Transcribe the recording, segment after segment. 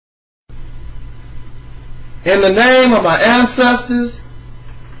In the name of my ancestors,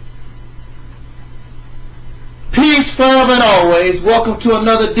 peace forever and always. Welcome to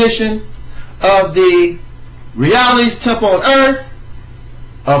another edition of the Realities Temple on Earth.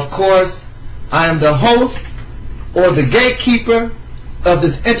 Of course, I am the host or the gatekeeper of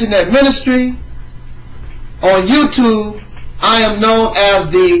this internet ministry. On YouTube, I am known as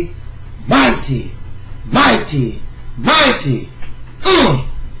the mighty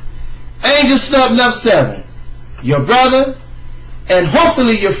Angel Snub Nuff 7, your brother, and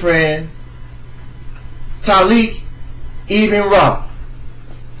hopefully your friend, Talik Ibn Ra.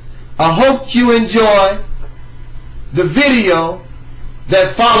 I hope you enjoy the video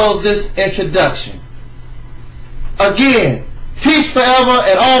that follows this introduction. Again, peace forever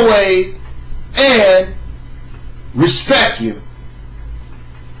and always, and respect you.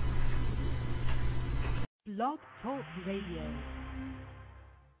 Blog Talk Radio.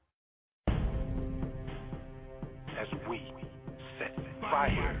 As we set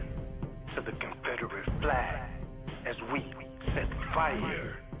fire to the Confederate flag, as we set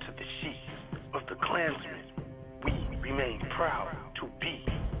fire to the sheets of the Klansmen, we remain proud to be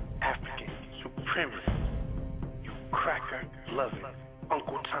African supremacists. You cracker-loving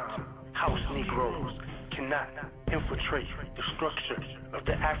Uncle Tom house Negroes cannot infiltrate the structure of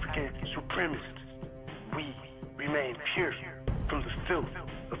the African supremacists. We remain pure from the filth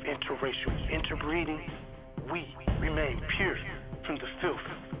of interracial interbreeding. We remain pure from the filth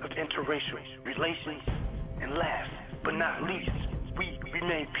of interracial relations. And last but not least, we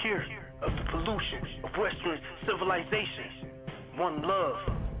remain pure of the pollution of Western civilization. One love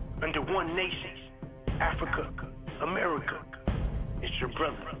under one nation, Africa, America. It's your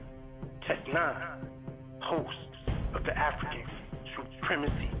brother, Tech 9, host of the African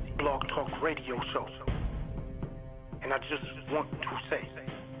Supremacy Blog Talk Radio Show. And I just want to say,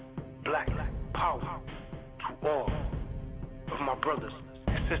 Black Power to all of my brothers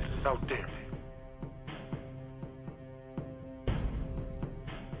and sisters out there.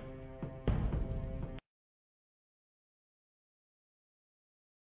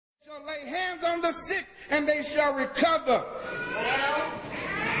 Shall lay hands on the sick and they shall recover.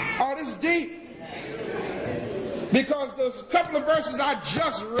 Oh, this is deep. Because those couple of verses I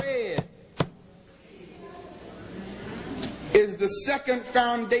just read is the second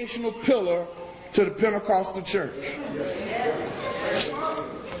foundational pillar to the Pentecostal church.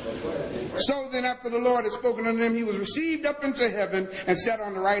 So then after the Lord had spoken unto them, he was received up into heaven and sat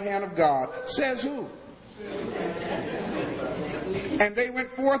on the right hand of God. Says who? And they went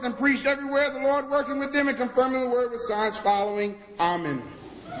forth and preached everywhere, the Lord working with them and confirming the word with signs following. Amen.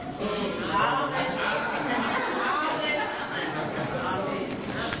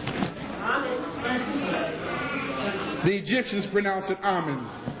 The Egyptians pronounce it Amen.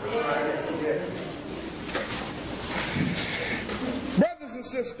 Brothers and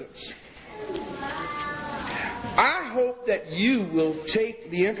sisters, I hope that you will take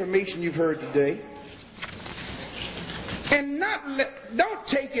the information you've heard today and don't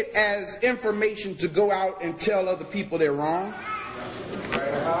take it as information to go out and tell other people they're wrong.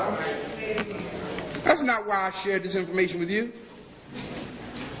 That's not why I shared this information with you.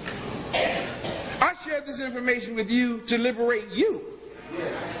 I shared this information with you to liberate you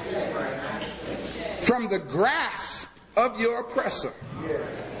from the grasp of your oppressor.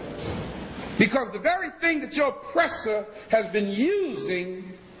 Because the very thing that your oppressor has been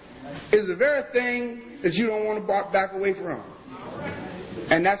using is the very thing that you don't want to back away from.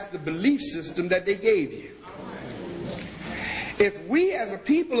 And that's the belief system that they gave you. If we as a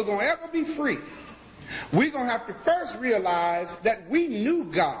people are going to ever be free, we're going to have to first realize that we knew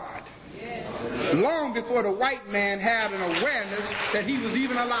God long before the white man had an awareness that he was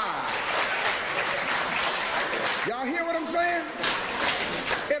even alive. Y'all hear what I'm saying?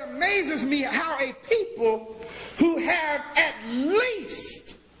 It amazes me how a people who have at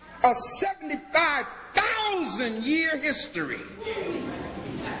least a 75,000 year history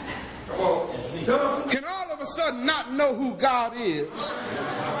can all of a sudden not know who God is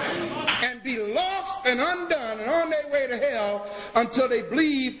and be lost and undone and on their way to hell until they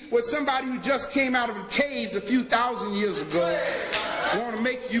believe what somebody who just came out of the caves a few thousand years ago want to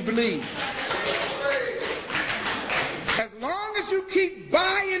make you believe. As long as you keep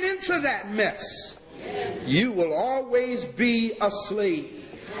buying into that mess, you will always be a slave.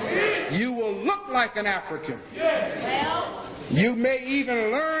 You will look like an African. You may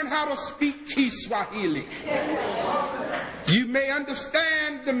even learn how to speak Kiswahili. You may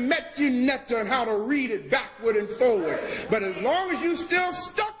understand the Metineta and how to read it backward and forward. But as long as you're still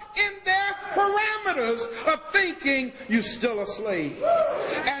stuck in their parameters of thinking, you're still a slave.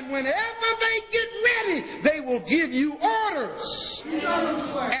 And whenever they get ready, they will give you orders.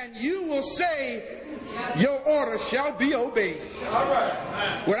 And you will say, your order shall be obeyed.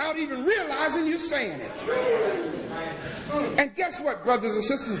 Without even realizing you're saying it. And guess what, brothers and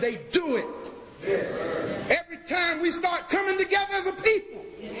sisters? They do it. Every time we start coming together as a people,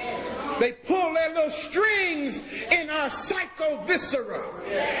 they pull their little strings in our psycho-viscera.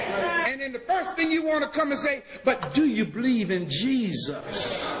 And then the first thing you want to come and say, but do you believe in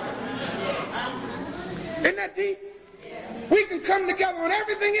Jesus? Isn't that deep? We can come together on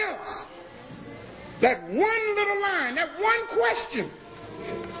everything else. That one little line, that one question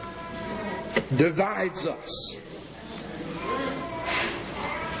divides us.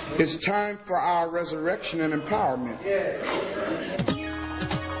 It's time for our resurrection and empowerment.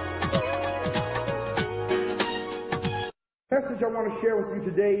 The message I want to share with you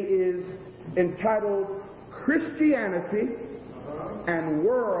today is entitled Christianity and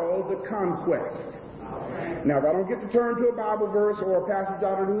World Conquest. Now, if I don't get to turn to a Bible verse or a passage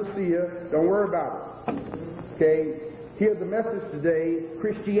out of Lucia, don't worry about it. Okay? Here's the message today,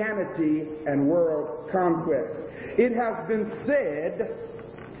 Christianity and World Conquest. It has been said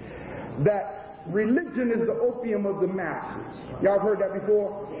that religion is the opium of the masses. Y'all have heard that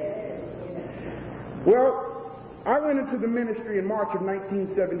before? Well, I went into the ministry in March of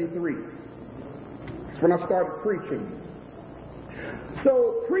 1973. That's when I started preaching.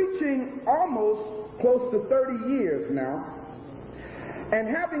 So preaching almost close to 30 years now, and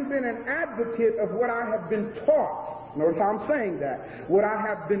having been an advocate of what I have been taught, notice how I'm saying that, what I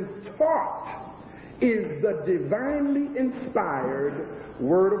have been taught is the divinely inspired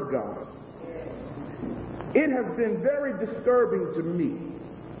Word of God. It has been very disturbing to me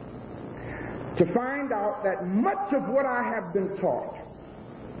to find out that much of what I have been taught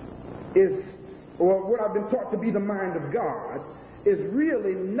is, or what I've been taught to be the mind of God, is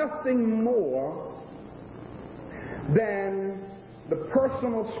really nothing more than the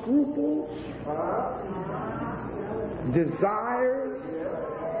personal scruples, desires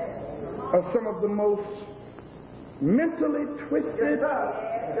of some of the most mentally twisted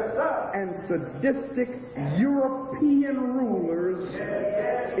and sadistic European rulers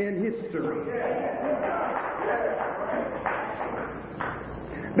in history.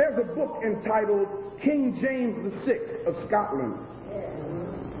 There's a book entitled King James VI of Scotland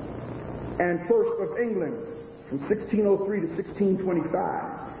and First of England from 1603 to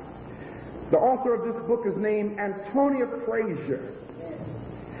 1625. The author of this book is named Antonia Fraser.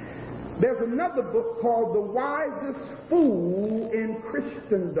 There's another book called The Wisest Fool in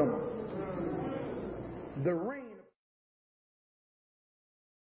Christendom. The Reign.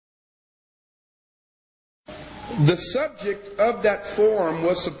 The subject of that forum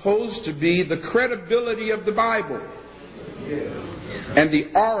was supposed to be the credibility of the Bible and the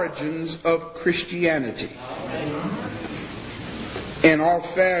origins of Christianity. In all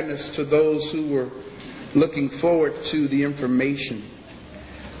fairness to those who were looking forward to the information,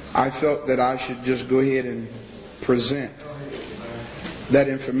 I felt that I should just go ahead and present that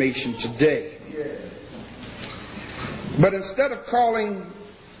information today. But instead of calling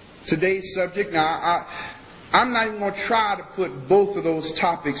today's subject, now I'm not even going to try to put both of those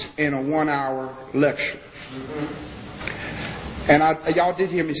topics in a 1-hour lecture. And y'all did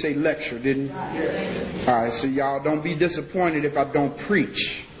hear me say lecture, didn't you? All right, so y'all don't be disappointed if I don't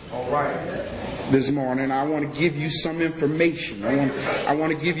preach. All right. This morning, I want to give you some information. I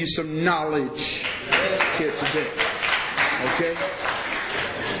want to give you some knowledge here today. Okay?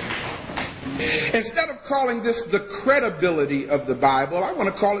 Instead of calling this the credibility of the Bible, I want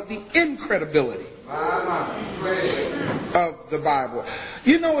to call it the incredibility of the Bible.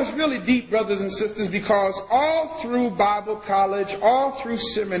 You know, it's really deep, brothers and sisters, because all through Bible college, all through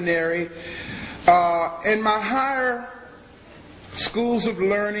seminary, in my higher schools of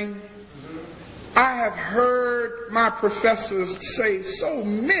learning, I have heard my professors say so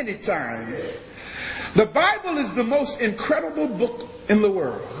many times, the Bible is the most incredible book in the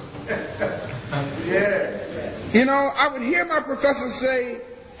world. You know, I would hear my professor say,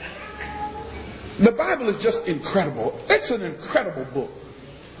 the Bible is just incredible. It's an incredible book.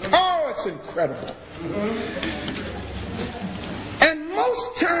 Oh, it's incredible. And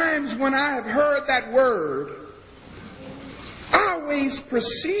most times when I have heard that word, I always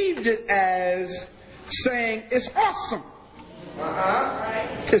perceived it as saying it's awesome.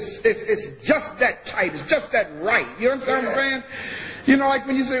 It's just that tight. It's just that right. You understand what I'm saying? You know, like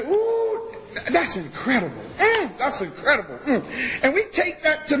when you say, ooh, that's incredible. That's incredible. And we take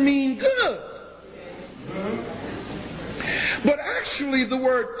that to mean good. But actually the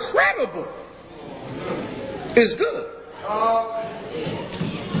word credible is good.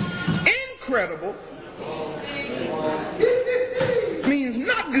 Incredible means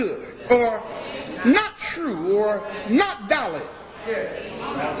not good, or not true, or not valid.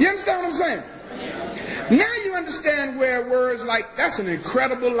 You understand what I'm saying? Now you understand where words like "that's an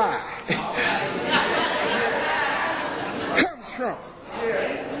incredible lie" comes from.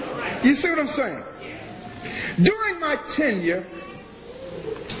 You see what I'm saying? During my tenure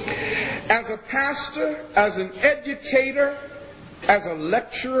as a pastor, as an educator, as a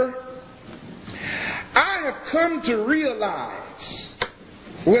lecturer, I have come to realize,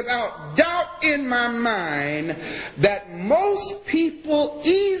 without doubt in my mind, that most people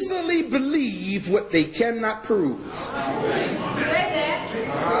easily believe what they cannot prove.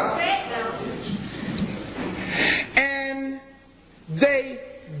 And they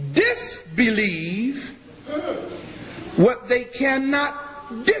disbelieve what they cannot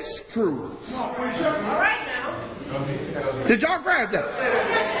disprove. Did y'all grab that?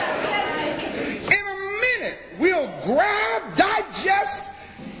 In a minute, we'll grab, digest,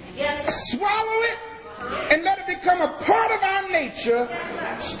 swallow it, and let it become a part of our nature,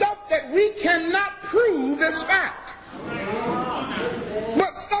 stuff that we cannot prove as fact.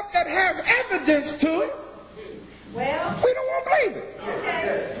 But stuff that has evidence to it, we don't want to believe it.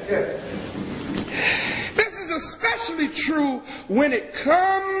 This is especially true when it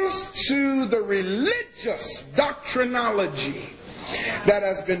comes to the religious doctrinology that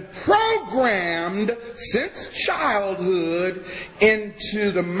has been programmed since childhood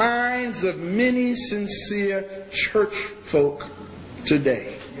into the minds of many sincere church folk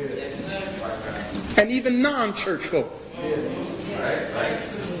today. And even non-church folk.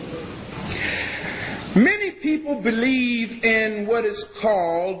 Many people believe in what is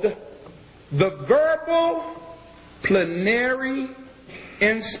called the verbal plenary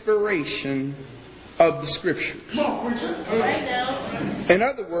inspiration of the Scriptures. In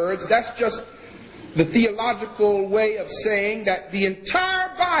other words, that's just the theological way of saying that the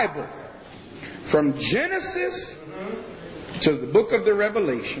entire Bible, from Genesis to the book of the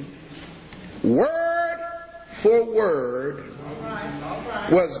Revelation, word for word,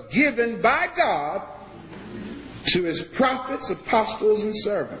 was given by God to His prophets, apostles, and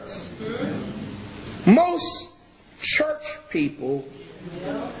servants. Most church people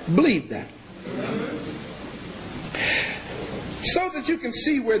believe that. So that you can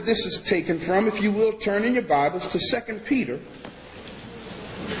see where this is taken from, if you will, turn in your Bibles to 2 Peter.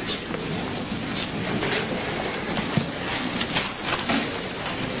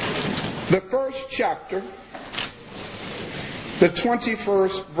 The first chapter, the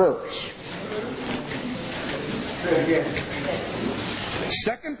 21st verse.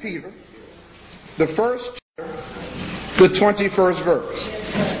 2 Peter, the first chapter, the 21st verse.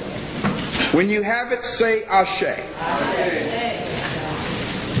 When you have it, say Ashe.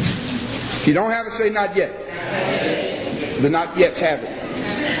 If you don't have it, say not yet. The not yets have it.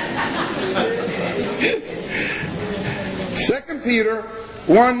 2 Peter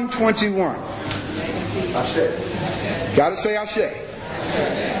 1:21. Got to say Ashe.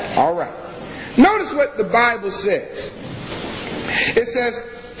 All right. Notice what the Bible says. It says,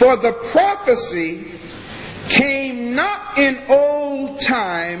 "For the prophecy came not in old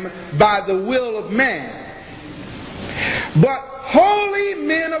time by the will of man, but holy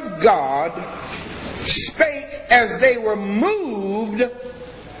men of God spake as they were moved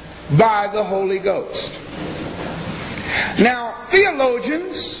by the Holy Ghost." Now,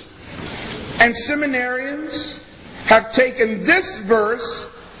 theologians and seminarians have taken this verse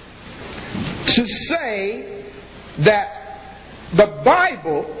to say that the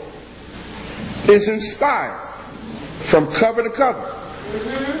Bible is inspired from cover to cover.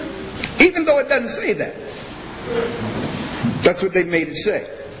 Even though it doesn't say that. That's what they made it say.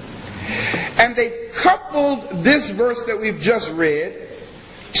 And they coupled this verse that we've just read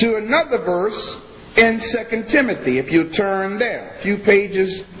to another verse in 2 Timothy. If you turn there, a few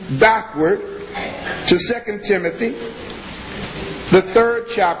pages backward to 2 Timothy, the 3rd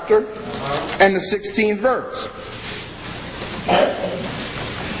chapter and the 16th verse.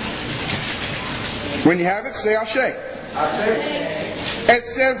 When you have it, say Ashe. It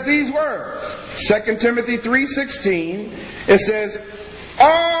says these words, 2 Timothy 3:16. It says,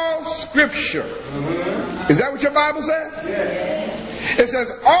 all Scripture. Is that what your Bible says? It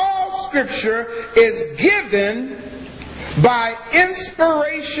says, all Scripture is given by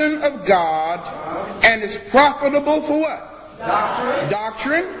inspiration of God and is profitable for what?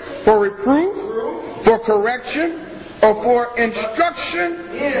 Doctrine, for reproof, for correction, or for instruction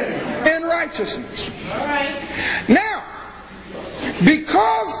in righteousness. Now,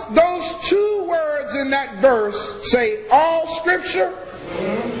 because those two words in that verse say all Scripture,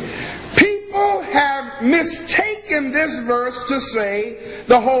 people have mistaken taken this verse to say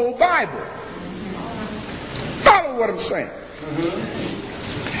the whole Bible. Follow what I'm saying.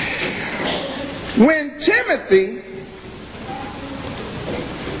 When Timothy,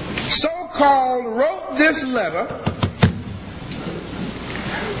 so-called, wrote this letter,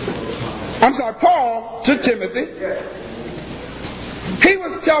 Paul to Timothy, he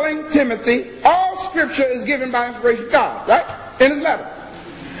was telling Timothy all scripture is given by inspiration of God, right? In his letter.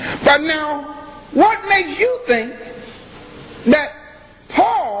 But now, what makes you think that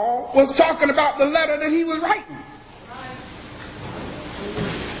Paul was talking about the letter that he was writing?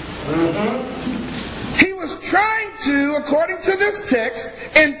 He was trying to, according to this text,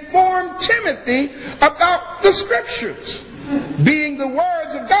 inform Timothy about the scriptures being the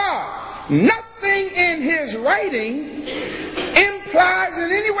words of God. Nothing in his writing implies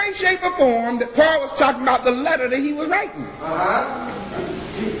in any way, shape, or form that Paul was talking about the letter that he was writing.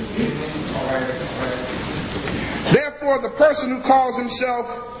 Therefore, the person who calls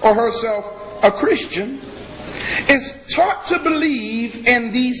himself or herself a Christian is taught to believe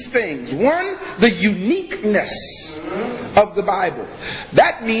in these things. One, the uniqueness of the Bible.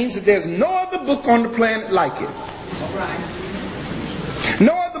 That means that there's no other book on the planet like it.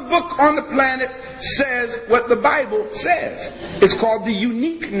 No other book on the planet says what the Bible says. It's called the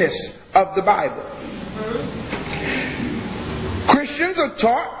uniqueness of the Bible. Christians are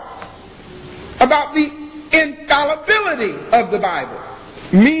taught about the infallibility of the Bible,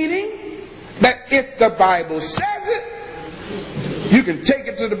 meaning that if the Bible says it, you can take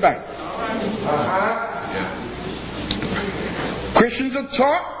it to the bank. Christians are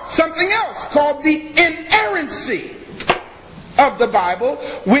taught something else called the inerrancy of the Bible,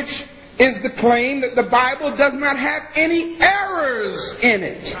 which is the claim that the Bible does not have any errors in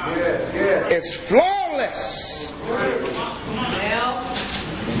it. It's flawless.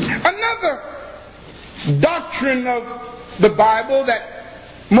 Another doctrine of the Bible that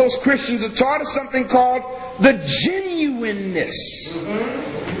most Christians are taught is something called the genuineness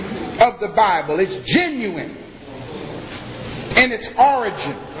of the Bible. It's genuine in its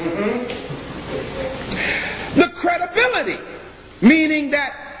origin. The credibility, meaning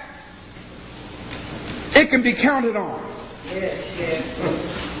that it can be counted on.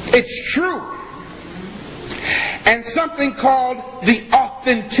 It's true. And something called the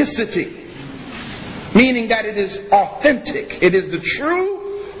authenticity, meaning that it is authentic. It is the true,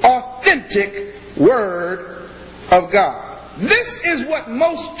 authentic Word of God. This is what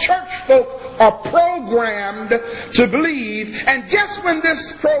most church folk are programmed to believe. And guess when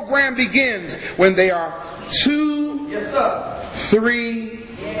this program begins? When they are 2, 3,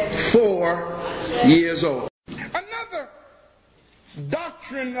 4 years old. Another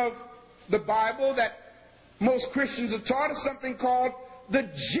doctrine of the Bible that most Christians are taught is something called the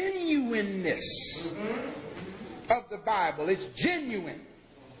genuineness of the Bible. It's genuine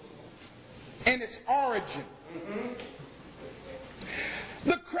in its origin.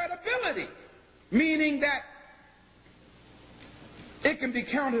 The credibility, meaning that it can be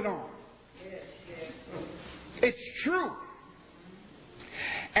counted on. It's true.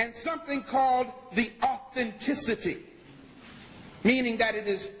 And something called the authenticity, meaning that it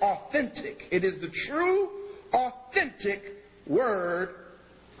is authentic. It is the true, authentic Word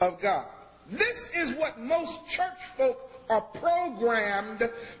of God. This is what most church folk are programmed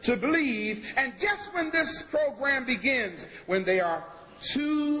to believe. And guess when this program begins? When they are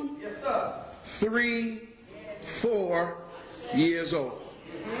 2, 3, 4 years old.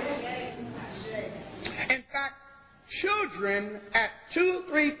 In fact, children at 2,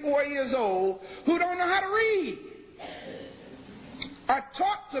 3, 4 years old who don't know how to read are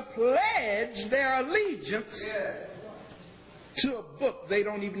taught to pledge their allegiance to a book they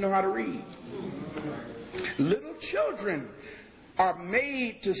don't even know how to read. Little children are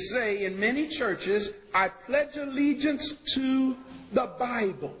made to say in many churches, I pledge allegiance to the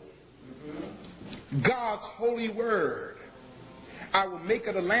Bible, God's holy word. I will make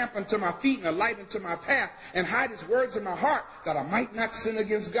it a lamp unto my feet and a light unto my path, and hide his words in my heart that I might not sin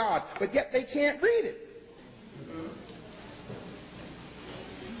against God. But yet they can't read it.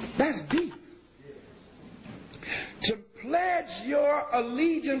 That's deep. To pledge your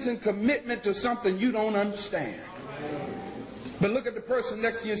allegiance and commitment to something you don't understand. But look at the person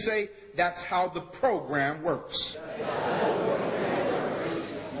next to you and say, that's how the program works.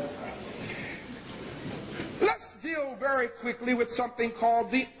 Let's deal very quickly with something called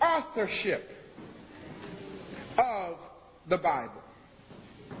the authorship of the Bible.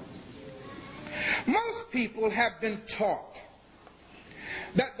 Most people have been taught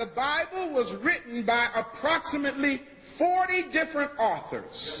that the Bible was written by approximately 40 different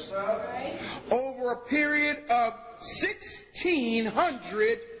authors over a period of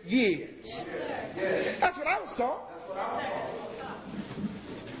 1,600 years. That's what I was taught.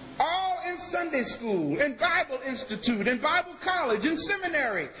 All in Sunday school, in Bible Institute, in Bible college, in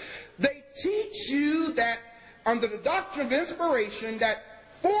seminary. They teach you that under the doctrine of inspiration that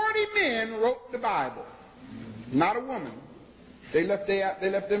 40 men wrote the Bible. Not a woman. They left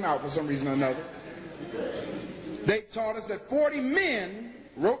them out for some reason or another. They taught us that 40 men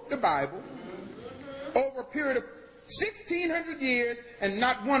wrote the Bible over a period of 1,600 years, and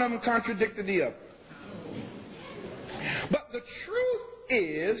not one of them contradicted the other. But the truth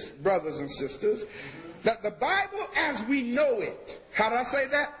is, brothers and sisters, that the Bible as we know it, how did I say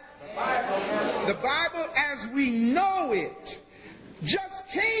that? The Bible as we know it just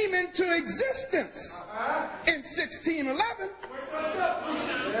came into existence in 1611.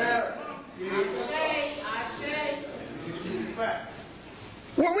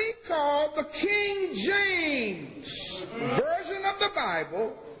 What we call the King James version of the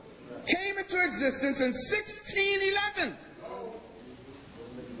Bible came into existence in 1611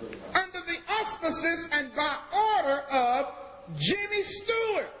 under the auspices and by order of Jimmy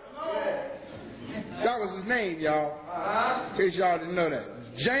Stewart. That was his name, y'all. In case y'all didn't know that.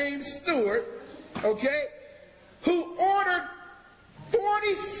 James Stewart, okay, who ordered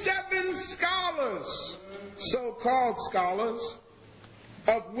 47 scholars, so-called scholars,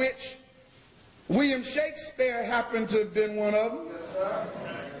 of which William Shakespeare happened to have been one of them,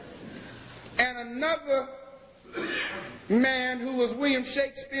 and another man who was William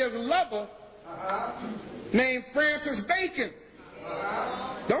Shakespeare's lover named Francis Bacon.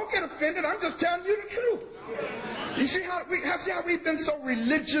 Don't get offended, I'm just telling you the truth. You see how we've been so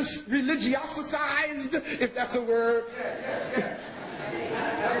religiosized, if that's a word?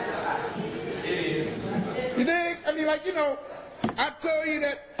 You dig? I mean, like, you know, I told you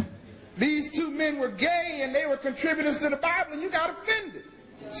that these two men were gay and they were contributors to the Bible, and you got offended.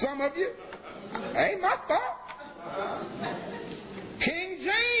 Some of you. Ain't my fault. King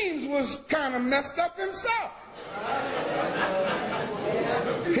James was kind of messed up himself.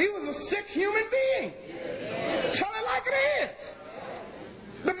 He was a sick human being. Tell it like it is.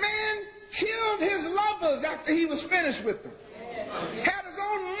 The man killed his lovers after he was finished with them. Had his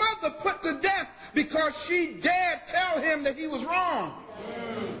own mother put to death because she dared tell him that he was wrong.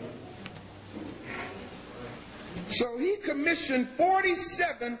 So he commissioned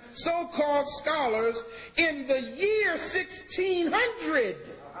 47 so-called scholars in the year 1600.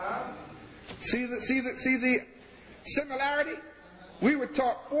 See the similarity? We were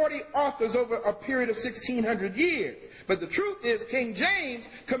taught 40 authors over a period of 1,600 years. But the truth is, King James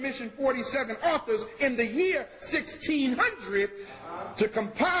commissioned 47 authors in the year 1600 to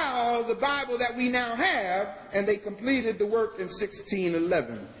compile the Bible that we now have, and they completed the work in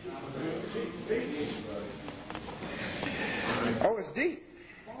 1611. Oh, it's deep.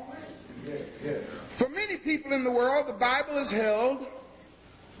 For many people in the world, the Bible is held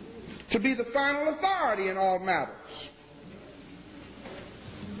to be the final authority in all matters.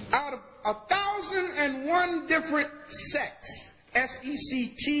 Out of 1,001 different sects,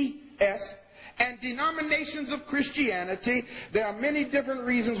 S-E-C-T-S, and denominations of Christianity, there are many different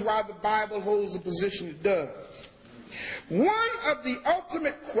reasons why the Bible holds the position it does. One of the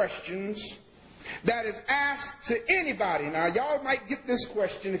ultimate questions that is asked to anybody, now y'all might get this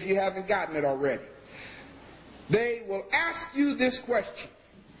question if you haven't gotten it already. They will ask you this question: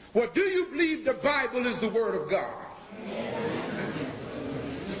 well, do you believe the Bible is the Word of God?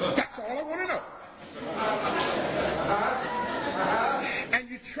 That's all I want to know. And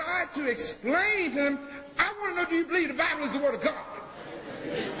you try to explain to them, I want to know, do you believe the Bible is the Word of God?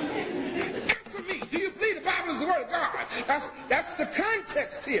 Answer me, do you believe the Bible is the Word of God? That's the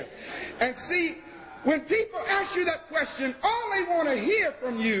context here. And see, when people ask you that question, all they want to hear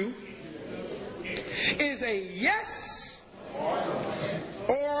from you is a yes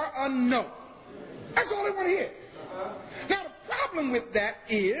or a no. That's all they want to hear. Now, the problem with that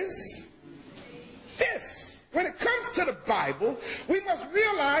is this: when it comes to the Bible, we must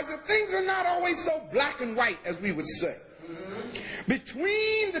realize that things are not always so black and white as we would say.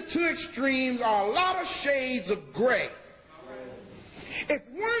 Between the two extremes are a lot of shades of gray. If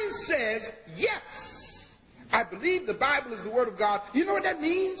one says, yes, I believe the Bible is the Word of God, you know what that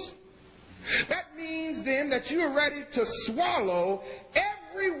means? That means then that you are ready to swallow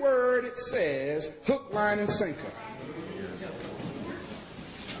every word it says, hook, line, and sinker.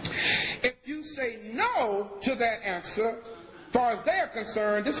 If you say no to that answer, as far as they're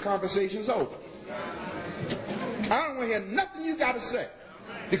concerned, this conversation's over. I don't want to hear nothing you got to say,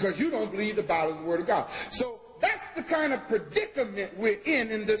 because you don't believe the Bible is the Word of God. So that's the kind of predicament we're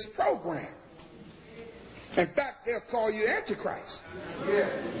in this program. In fact, they'll call you Antichrist.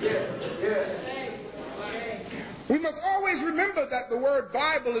 We must always remember that the word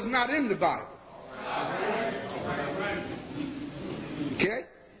Bible is not in the Bible. Okay?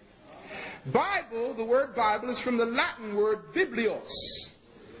 Bible, the word Bible, is from the Latin word biblios,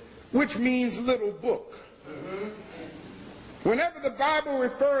 which means little book. Whenever the Bible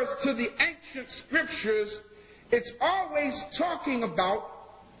refers to the ancient scriptures, it's always talking about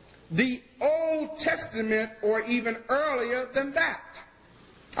the Old Testament or even earlier than that.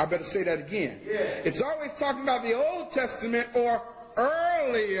 I better say that again. It's always talking about the Old Testament or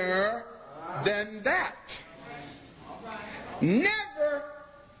earlier than that. Never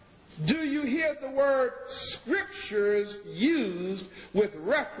do you hear the word scriptures used with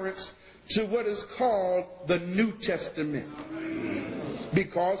reference to what is called the New Testament.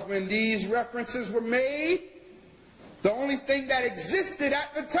 Because when these references were made, the only thing that existed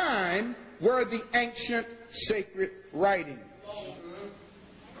at the time were the ancient sacred writings.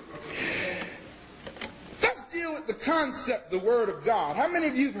 Let's deal with the concept, the Word of God. How many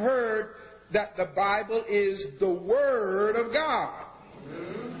of you have heard that the Bible is the Word of God?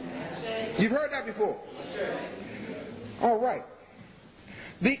 You've heard that before? All right.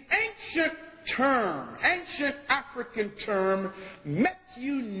 The ancient African term,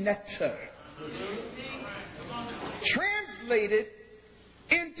 metuneta, translated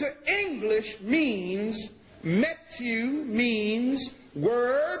into English means, metu means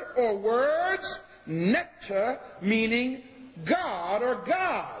word or words, netta meaning God or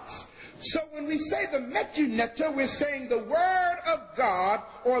gods. So when we say the metuneta, we're saying the word of God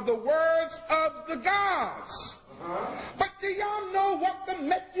or the words of the gods. But do y'all know what the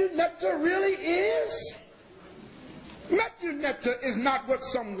metuneta really is? Metuneta is not what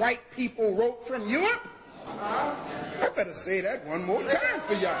some white people wrote from Europe. I better say that one more time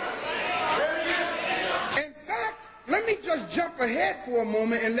for y'all. In fact, let me just jump ahead for a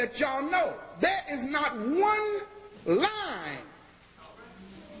moment and let y'all know there is not one line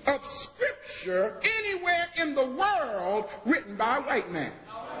of scripture anywhere in the world written by a white man.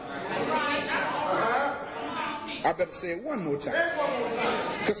 I better say it one more time.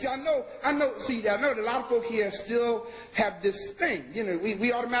 Because see, I know that a lot of folk here still have this thing. You know,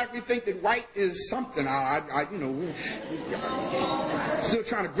 we automatically think that white is something. Still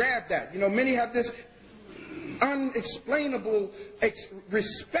trying to grab that. You know, many have this unexplainable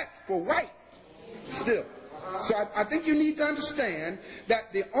respect for white still. So I think you need to understand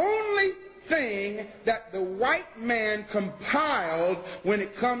that the only thing that the white man compiled when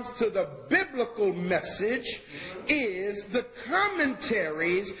it comes to the biblical message is the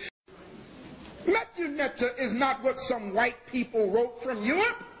commentaries. Metuneta is not what some white people wrote from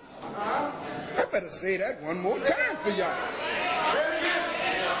Europe. I better say that one more time for y'all.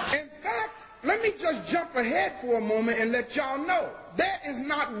 In fact, let me just jump ahead for a moment and let y'all know there is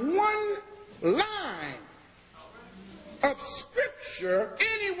not one line of scripture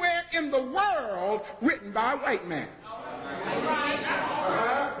anywhere in the world written by a white man.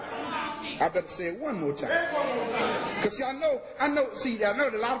 I better say it one more time. Because see, I know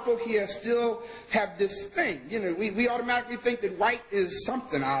that a lot of folk here still have this thing. You know, we automatically think that white is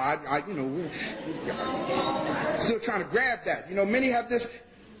something. Still trying to grab that. You know, many have this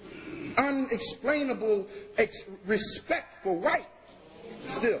unexplainable respect for white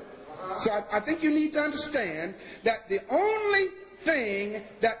still. So I think you need to understand that the only thing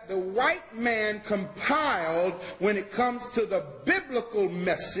that the white man compiled when it comes to the biblical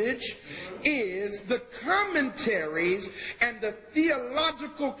message is the commentaries and the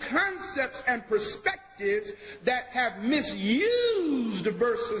theological concepts and perspectives that have misused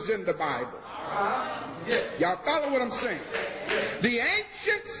verses in the Bible. Y'all follow what I'm saying? The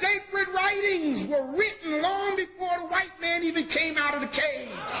ancient sacred writings were written long before the white man even came out of the cage.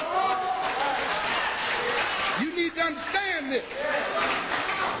 You need to understand this.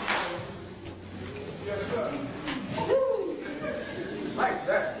 Yes, sir. Like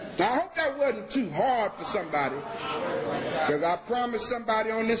that. Now, I hope that wasn't too hard for somebody. Because I promised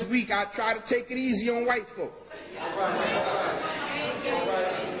somebody on this week I'd try to take it easy on white folk.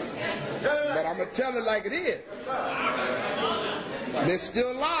 But I'm going to tell it like it is. They're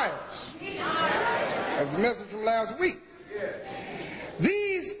still liars. That's the message from last week.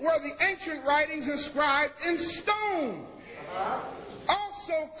 These were the ancient writings inscribed in stone,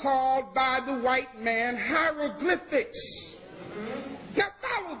 also called by the white man hieroglyphics. Now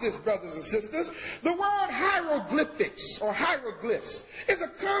follow this, brothers and sisters. The word hieroglyphics or hieroglyphs is a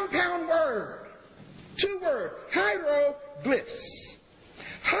compound word. Two words, hieroglyphs.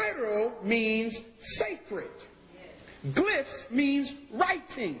 Hiero means sacred. Glyphs means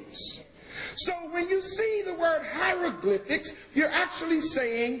writings. So when you see the word hieroglyphics, you're actually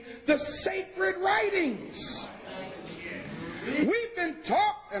saying the sacred writings. We've been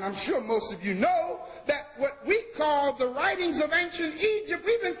taught, and I'm sure most of you know, that what we call the writings of ancient Egypt,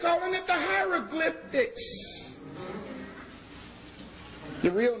 we've been calling it the hieroglyphics. The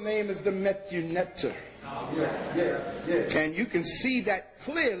real name is the Metuneta. And you can see that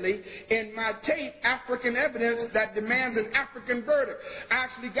clearly in my tape, African Evidence That Demands an African Verdict. I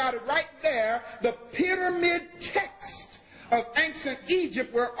actually got it right there, the pyramid text of ancient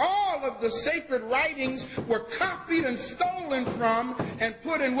Egypt, where all of the sacred writings were copied and stolen from and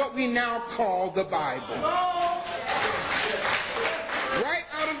put in what we now call the Bible. Right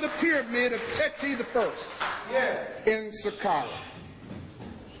out of the pyramid of Teti I in Saqqara.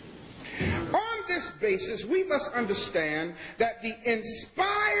 On this basis, we must understand that the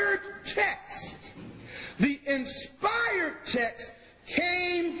inspired text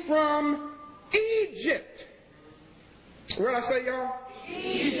came from Egypt. What did I say, y'all?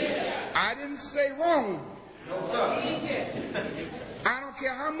 Egypt. I didn't say wrong. No, sir. Egypt. I don't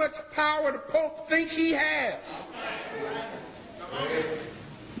care how much power the Pope thinks he has.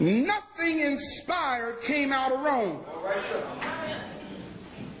 Nothing inspired came out of Rome. All right, sir.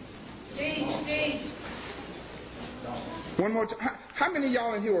 Change. One more time. How many of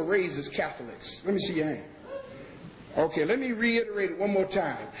y'all in here were raised as Catholics? Let me see your hand. Okay, let me reiterate it one more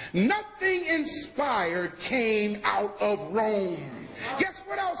time. Nothing inspired came out of Rome. Guess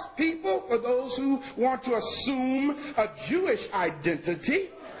what else, people? For those who want to assume a Jewish identity,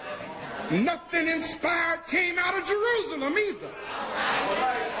 nothing inspired came out of Jerusalem either.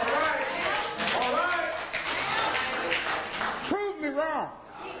 All right. Prove me wrong.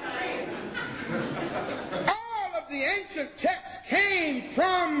 All of the ancient texts came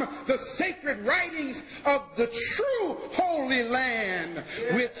from the sacred writings of the true Holy Land,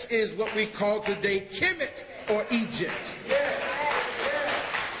 which is what we call today Kemet or Egypt.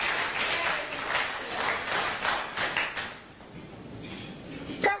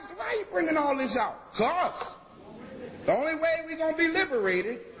 Pastor, why are you bringing all this out? Because the only way we're going to be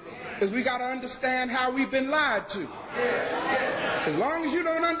liberated is we got to understand how we've been lied to. As long as you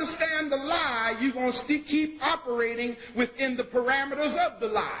don't understand the lie, you're going to keep operating within the parameters of the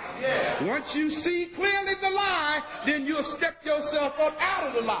lie. Once you see clearly the lie, then you'll step yourself up out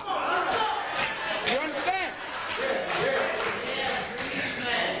of the lie. You understand?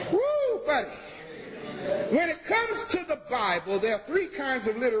 Woo, buddy. When it comes to the Bible, there are three kinds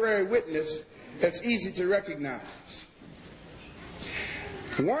of literary witness that's easy to recognize.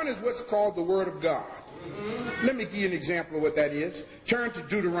 One is what's called the Word of God. Let me give you an example of what that is. Turn to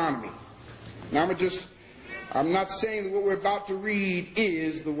Deuteronomy. Now I'm not saying that what we're about to read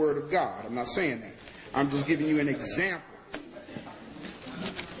is the Word of God. I'm not saying that. I'm just giving you an example.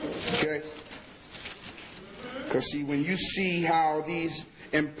 Okay? Because see, when you see how these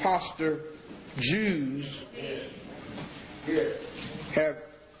imposter Jews have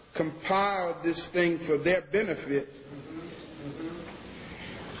compiled this thing for their benefit,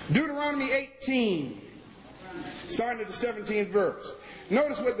 Deuteronomy 18, starting at the 17th verse.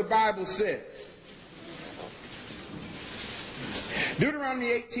 Notice what the Bible says. Deuteronomy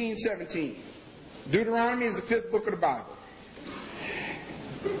 18:17. Deuteronomy is the 5th book of the Bible.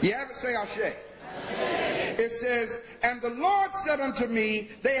 You have it, say Ashe. It says, and the Lord said unto me,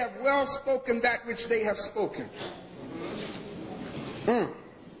 they have well spoken that which they have spoken. And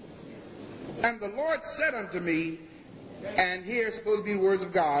the Lord said unto me, and here it's supposed to be the words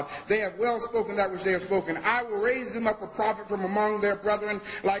of God, they have well spoken that which they have spoken. I will raise them up a prophet from among their brethren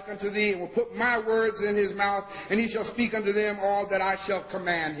like unto thee, and will put my words in his mouth, and he shall speak unto them all that I shall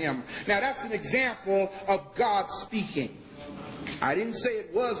command him. Now that's an example of God speaking. I didn't say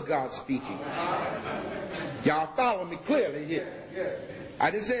it was God speaking. Y'all follow me clearly here. I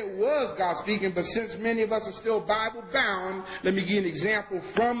didn't say it was God speaking, but since many of us are still Bible bound, let me give you an example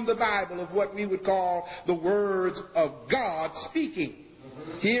from the Bible of what we would call the words of God speaking.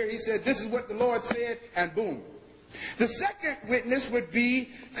 Here he said, this is what the Lord said, and boom. The second witness would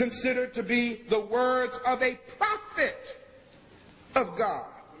be considered to be the words of a prophet of God.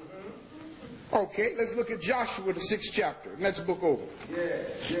 Okay, let's look at Joshua, the 6th chapter. Next book over.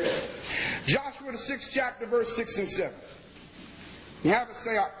 Joshua, the 6th chapter, verse 6 and 7. You have it,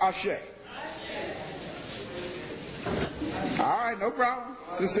 say Ashe. All right, no problem.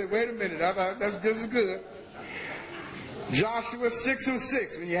 Just say, wait a minute. That's just as good. Joshua 6 and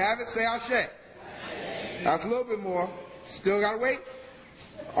 6. When you have it, say Ashe. That's a little bit more. Still got to wait?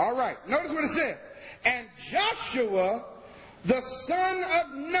 All right. Notice what it says. And Joshua, the son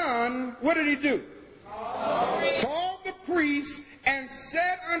of Nun, what did he do? Called priests and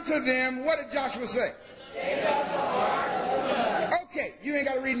said unto them, what did Joshua say? Take up the ark of the covenant. Okay, you ain't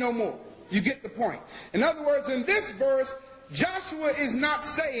got to read no more. You get the point. In other words, in this verse, Joshua is not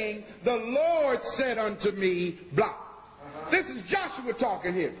saying, the Lord said unto me, blah. This is Joshua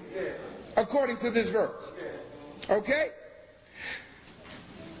talking here, according to this verse. Okay?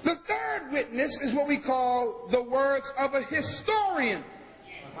 The third witness is what we call the words of a historian.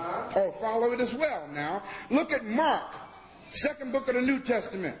 Oh, follow it as well now. Look at Mark, second book of the New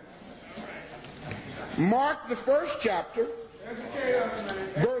Testament. Mark, the first chapter,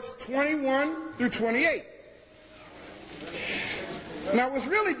 verse 21 through 28. Now, what's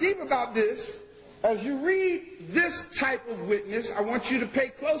really deep about this, as you read this type of witness, I want you to pay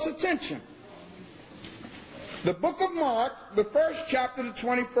close attention. The book of Mark, the first chapter, the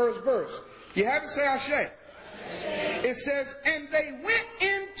 21st verse. You have to say Ashe. It says, and they went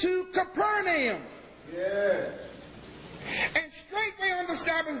into Capernaum. And straightway on the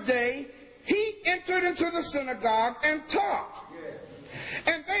Sabbath day, he entered into the synagogue and taught.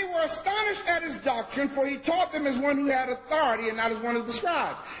 And they were astonished at his doctrine, for he taught them as one who had authority and not as one of the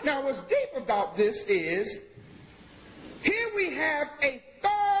scribes. Now, what's deep about this is, here we have a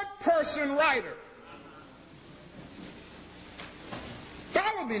third-person writer.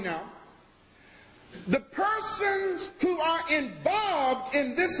 Follow me now. The persons who are involved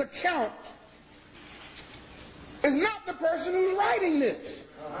in this account is not the person who's writing this.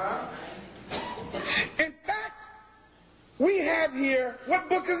 In fact, we have here, what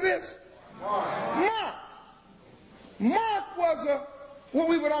book is this? Mark. Mark was what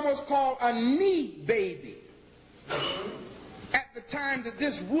we would almost call a knee baby at the time that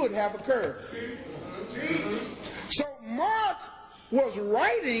this would have occurred. So Mark was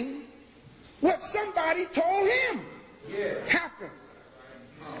writing what somebody told him happened.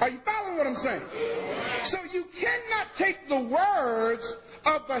 Are you following what I'm saying? So you cannot take the words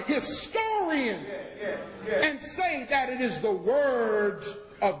of a historian and say that it is the word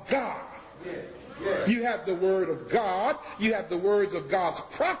of God. You have the word of God, you have the words of God's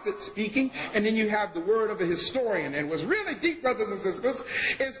prophet speaking, and then you have the word of a historian. And what's really deep, brothers and sisters,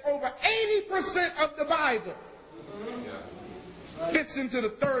 is over 80% of the Bible fits into the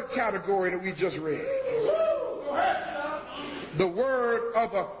third category that we just read. The word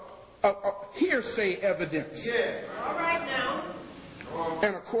of a hearsay evidence. All right now.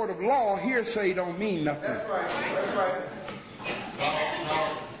 In a court of law, hearsay don't mean nothing. That's right.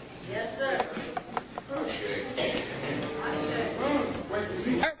 Yes, sir.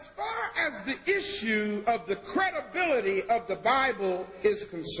 As far as the issue of the credibility of the Bible is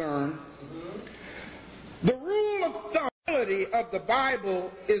concerned, the rule of thumb of the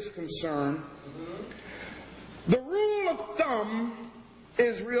Bible is concerned, the rule of thumb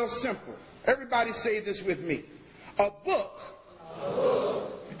is real simple. Everybody say this with me. A book,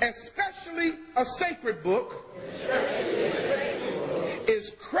 especially a sacred book,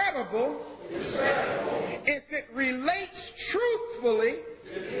 is credible if it relates truthfully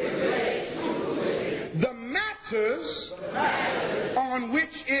the matters on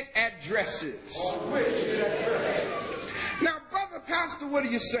which it addresses. Now, Brother Pastor, what are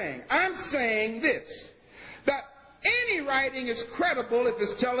you saying? I'm saying this, that any writing is credible if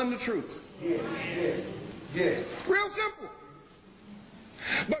it's telling the truth. Real simple.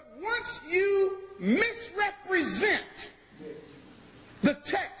 But once you misrepresent the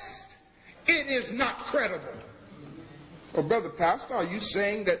text, it is not credible. Well, Brother Pastor, are you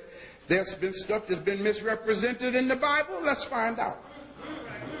saying that there's been stuff that's been misrepresented in the Bible? Let's find out.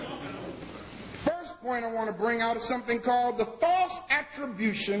 First point I want to bring out is something called the false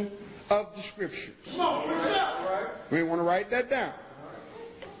attribution of the Scriptures. We want to write that down.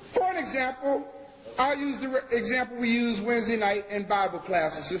 For an example, I'll use the example we used Wednesday night in Bible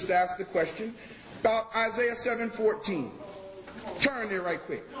class. The sister asked the question about Isaiah 7:14. Turn there right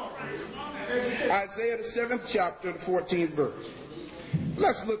quick. Isaiah the 7th chapter, the 14th verse.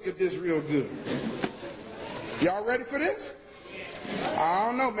 Let's look at this real good. Y'all ready for this? I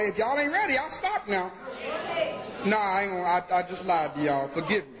don't know, man. If y'all ain't ready, I'll stop now. No, I ain't gonna. I just lied to y'all.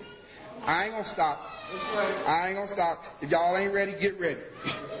 Forgive me. I ain't gonna stop. I ain't gonna stop. If y'all ain't ready, get ready.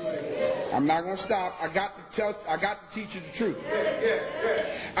 I'm not gonna stop. I got to teach you the truth.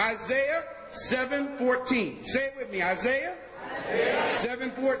 Isaiah 7:14. Say it with me. Isaiah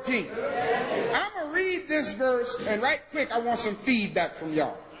 7:14. I'm gonna read this verse, and right quick, I want some feedback from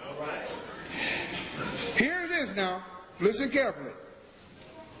y'all. Here it is now. Listen carefully.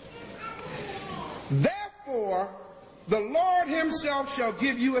 Therefore, the Lord himself shall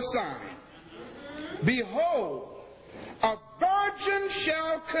give you a sign. Behold, a virgin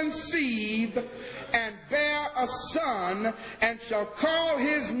shall conceive and bear a son, and shall call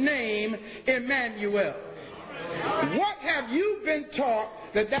his name Emmanuel. What have you been taught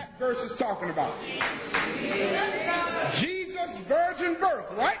that verse is talking about? Jesus' virgin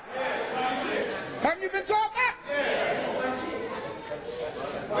birth, right? Haven't you been taught that?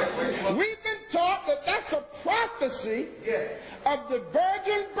 We've been taught that that's a prophecy of the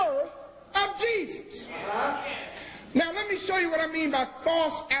virgin birth of Jesus. Now let me show you what I mean by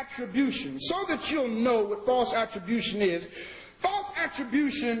false attribution, so that you'll know what false attribution is. False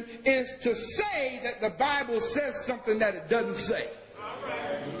attribution is to say that the Bible says something that it doesn't say.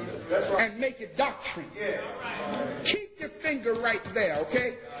 And make it doctrine. Keep your finger right there,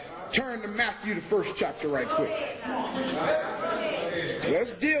 okay? Turn to Matthew, the 1st chapter right quick.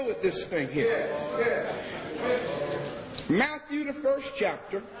 Let's deal with this thing here. Matthew, the 1st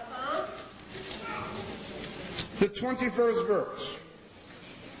chapter, the 21st verse.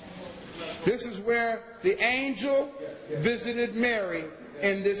 This is where the angel visited Mary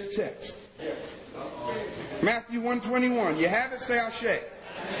in this text. Matthew 1:21. You have it? Say I'll shake.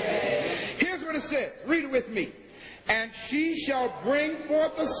 Here's what it says. Read it with me. And she shall bring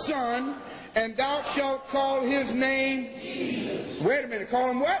forth a son, and thou shalt call his name Jesus. Wait a minute. Call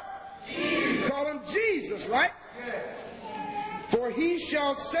him what? Jesus. Call him Jesus, right? For he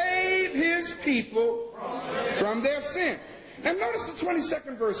shall save his people from their sin. And notice the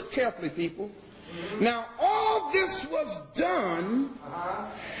 22nd verse carefully, people. Now all this was done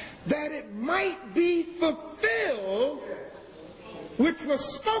that it might be fulfilled, which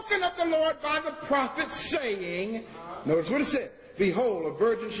was spoken of the Lord by the prophet, saying, notice what it said, behold, a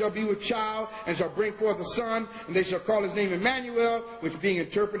virgin shall be with child, and shall bring forth a son, and they shall call his name Emmanuel, which being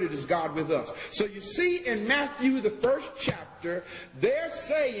interpreted is God with us. So you see in Matthew, the 1st chapter, they are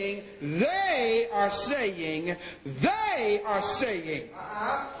saying,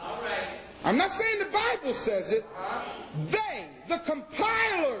 I'm not saying the Bible says it, they, the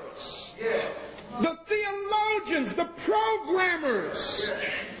compilers, the theologians, the programmers,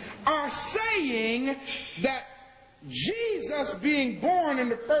 are saying that Jesus being born in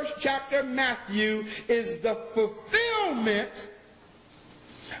the 1st chapter of Matthew is the fulfillment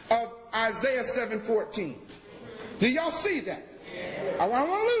of Isaiah 7:14. Do y'all see that? I don't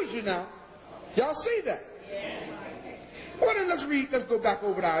want to lose you now. Y'all see that? Well then let's go back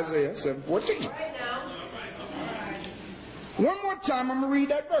over to Isaiah 7:14. One more time I'm going to read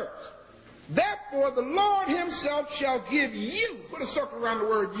that verse. Therefore the Lord himself shall give you, put a circle around the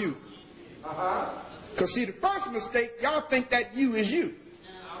word you. Because see, the first mistake, y'all think that you is you.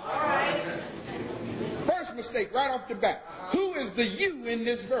 First mistake right off the bat. Who is the you in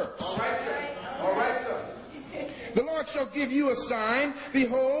this verse? All right, sir. The Lord shall give you a sign.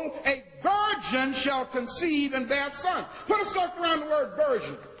 Behold, a virgin shall conceive and bear a son. Put a circle around the word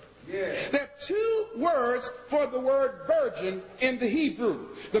virgin. There are two words for the word virgin in the Hebrew.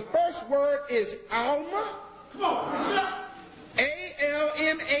 The first word is Alma. Come on,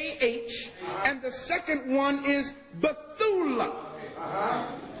 A-L-M-A-H. And the second one is Bethula.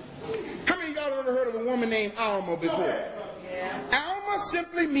 How many of y'all ever heard of a woman named Alma before? Alma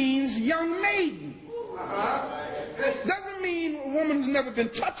simply means young maiden. Doesn't mean a woman who's never been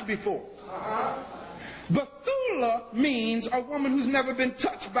touched before. Bethula means a woman who's never been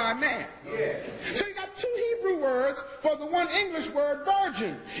touched by a man. So you got two Hebrew words for the one English word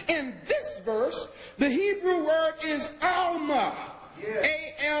virgin. In this verse, the Hebrew word is Alma.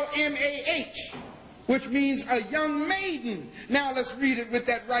 A-L-M-A-H, which means a young maiden. Now let's read it with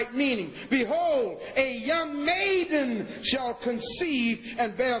that right meaning. Behold, a young maiden shall conceive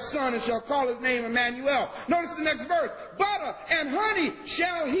and bear a son, and shall call his name Emmanuel. Notice the next verse. Butter and honey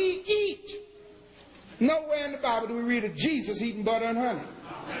shall he eat. Nowhere in the Bible do we read of Jesus eating butter and honey.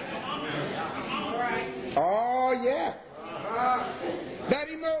 Oh yeah.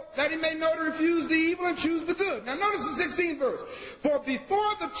 That he may know to refuse the evil and choose the good. Now notice the 16th verse. For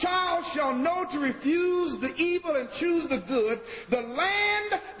before the child shall know to refuse the evil and choose the good, the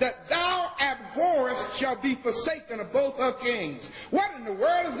land that thou abhorrest shall be forsaken of both her kings. What in the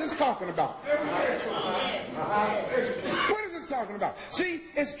world is this talking about? What is this talking about? See,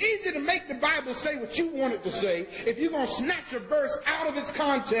 it's easy to make the Bible say what you want it to say if you're going to snatch a verse out of its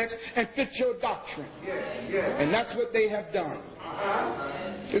context and fit your doctrine. And that's what they have done.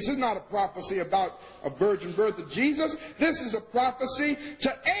 This is not a prophecy about a virgin birth of Jesus. This is a prophecy to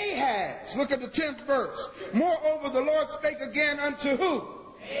Ahaz. Look at the 10th verse. Moreover, the Lord spake again unto who?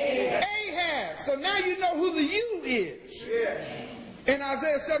 Ahaz. So now you know who the you is. In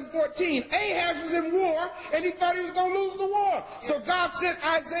Isaiah 7:14, Ahaz was in war and he thought he was going to lose the war. So God sent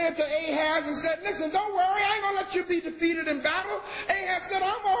Isaiah to Ahaz and said, listen, don't worry, I ain't going to let you be defeated in battle. Ahaz said,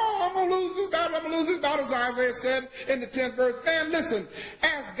 I'm going to lose this battle, I'm going to lose this battle. So Isaiah said in the 10th verse, man, listen,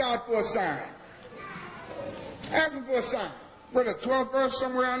 ask God for a sign. Ask him for a sign. Where the 12th verse,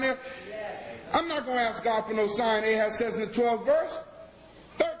 somewhere around there? I'm not going to ask God for no sign, Ahaz says in the 12th verse.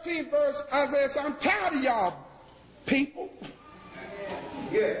 13th verse, Isaiah says, I'm tired of y'all people.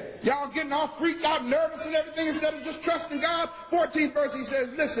 Y'all getting all freaked out, nervous and everything instead of just trusting God. 14th verse, he says,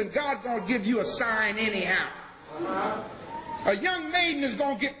 listen, God's going to give you a sign anyhow. A young maiden is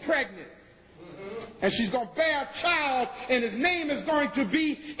going to get pregnant. And she's going to bear a child, and his name is going to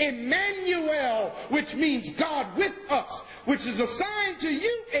be Emmanuel, which means God with us, which is a sign to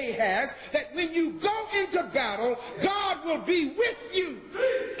you, Ahaz, that when you go into battle, God will be with you.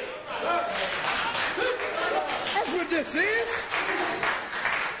 That's what this is.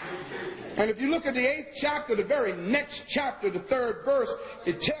 And if you look at the 8th chapter, the very next chapter, the 3rd verse,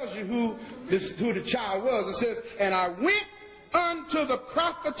 it tells you who the child was. It says, and I went unto the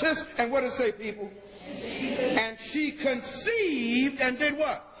prophetess, and what does it say, people? And she conceived and did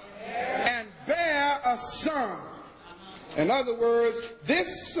what? And bare a son. In other words,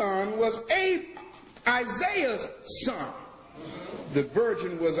 this son was Isaiah's son. The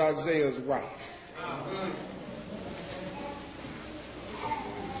virgin was Isaiah's wife.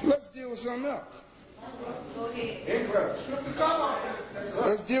 Let's deal with something else. Go ahead.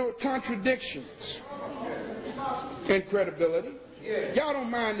 Let's deal with contradictions. Incredibility. Y'all don't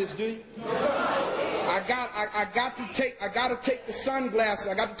mind this, do you? I got to take the sunglasses.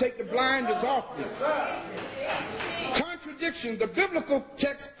 I got to take the blinders off this. Contradiction. The biblical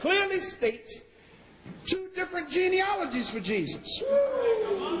text clearly states 2 different genealogies for Jesus.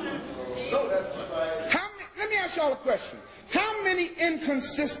 Let me ask y'all a question. How many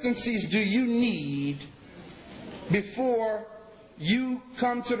inconsistencies do you need before you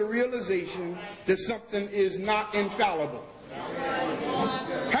come to the realization that something is not infallible?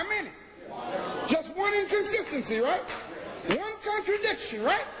 How many? Just one inconsistency, right? One contradiction,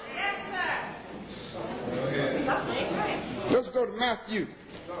 right? Yes, sir. Let's go to Matthew,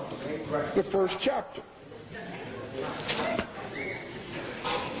 the 1st chapter.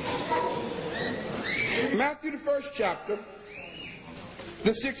 Matthew, the 1st chapter,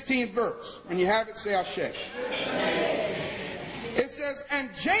 the 16th verse. When you have it, say Ashe. It says,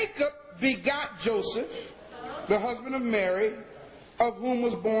 and Jacob begot Joseph, the husband of Mary, of whom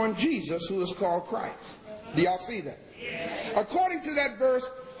was born Jesus, who is called Christ. Do y'all see that? According to that verse,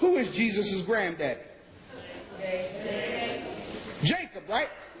 who is Jesus' granddaddy? Jacob, right?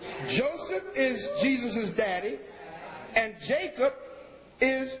 Joseph is Jesus' daddy, and Jacob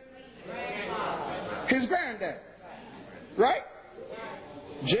is his granddaddy. Right?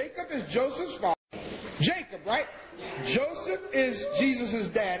 Jacob is Joseph's father. Jacob, right? Joseph is Jesus'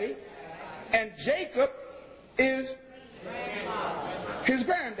 daddy, and Jacob is his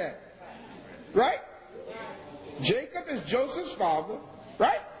granddaddy. Right? Jacob is Joseph's father.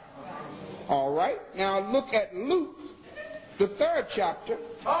 Right? All right. Now look at Luke, the 3rd chapter.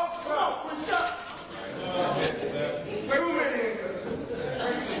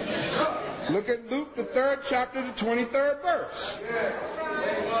 Look at Luke, the 3rd chapter, the 23rd verse.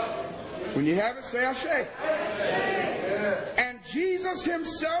 When you have it, say Ashe. And Jesus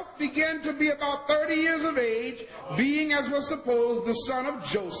himself began to be about 30 years of age, being, as was supposed, the son of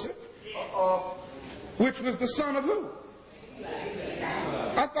Joseph, which was the son of who?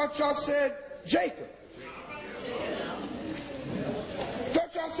 I thought y'all said Jacob. I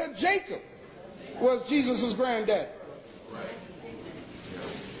thought y'all said Jacob was Jesus' granddad.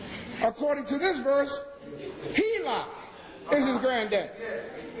 According to this verse, Heli is his granddad.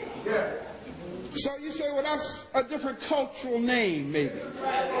 So you say, well, that's a different cultural name, maybe.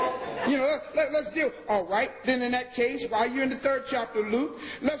 You know, let's deal. All right, then in that case, while you're in the 3rd chapter of Luke,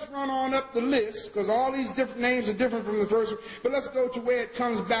 let's run on up the list, because all these different names are different from the first one. But let's go to where it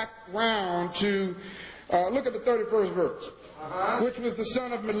comes back round to, look at the 31st verse. Which was the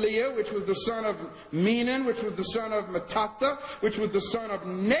son of Meliah, which was the son of Menon, which was the son of Mattatha, which was the son of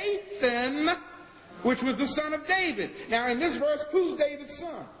Nathan, which was the son of David. Now in this verse, who's David's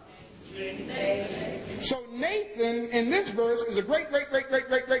son? So Nathan in this verse is a great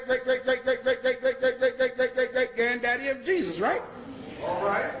granddaddy of Jesus, right? All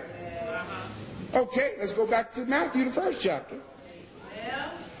right. Okay, let's go back to Matthew, the 1st chapter.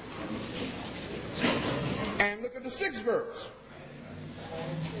 And look at the 6th verse.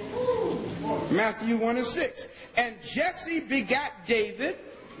 Matthew 1 and 6. And Jesse begat David,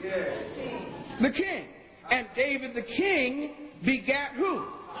 the king. And David the king begat who?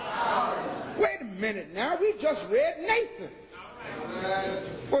 Wait a minute now. We just read Nathan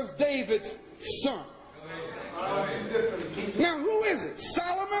was David's son. Now who is it?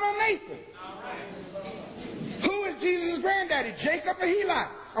 Solomon or Nathan? Who is Jesus' granddaddy? Jacob or Heli?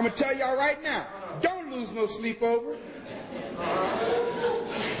 I'm going to tell y'all right now. Don't lose no sleep over it.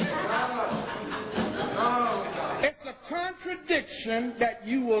 It's a contradiction that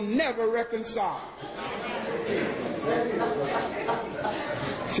you will never reconcile.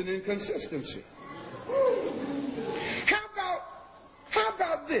 It's an inconsistency. How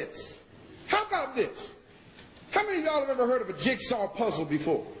about this? How about this? How many of y'all have ever heard of a jigsaw puzzle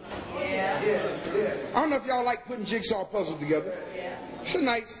before? Yeah. I don't know if y'all like putting jigsaw puzzles together. It's a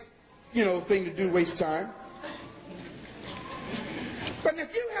nice, thing to do, waste time. But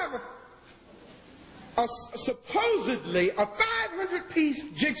if you have supposedly a 500-piece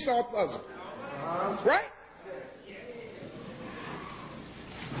jigsaw puzzle, right?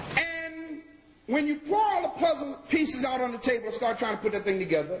 And when you pour all the puzzle pieces out on the table and start trying to put that thing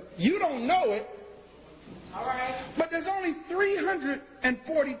together, you don't know it. All right. But there's only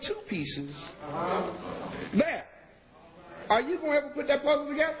 342 pieces there. Are you going to ever put that puzzle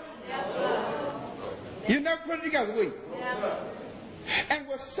together? You never put it together, will you? And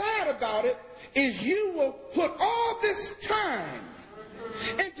what's sad about it is you will put all this time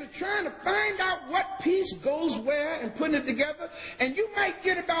into trying to find out what piece goes where and putting it together, and you might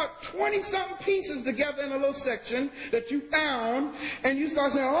get about 20-something pieces together in a little section that you found, and you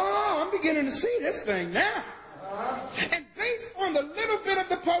start saying, oh, I'm beginning to see this thing now. And based on the little bit of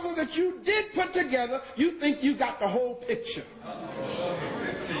the puzzle that you did put together, you think you got the whole picture.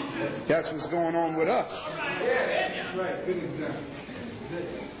 That's what's going on with us. That's right. Good example.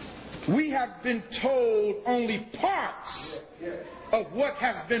 We have been told only parts of what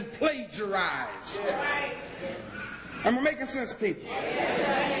has been plagiarized. Am I making sense, people?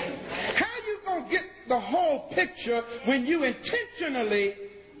 How you going to get the whole picture when you intentionally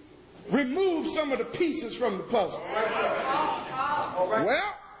remove some of the pieces from the puzzle?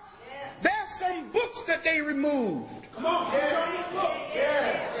 Well, there's some books that they removed. Come on,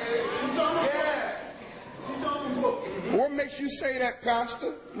 What makes you say that,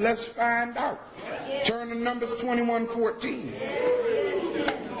 Pastor? Let's find out. Turn to Numbers 21:14.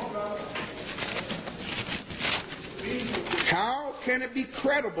 How can it be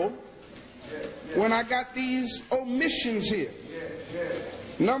credible when I got these omissions here?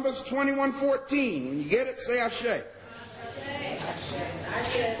 Numbers 21:14. When you get it, say Ashe.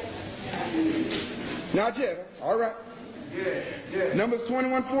 Not yet. All right. Numbers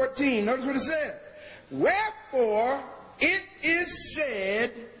 21:14. Notice what it says. Wherefore it is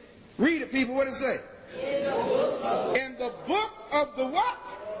said, read it, people, what it say? In the book of the what?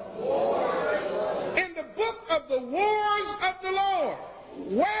 In the book of the wars of the Lord.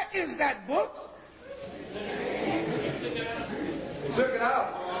 Where is that book? Took it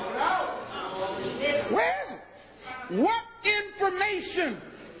out. Where is it? What information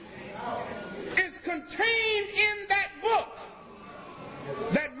is contained in that book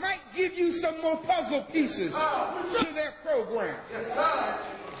that might give you some more puzzle pieces to their program?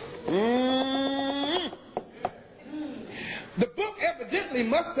 The book evidently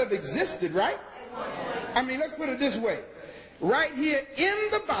must have existed, right? I mean, let's put it this way. Right here in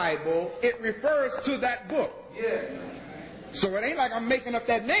the Bible, it refers to that book. So it ain't like I'm making up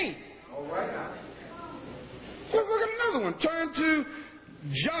that name. Let's look at another one. Turn to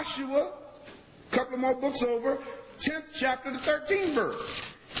Joshua, a couple more books over, 10th chapter, the 13th verse.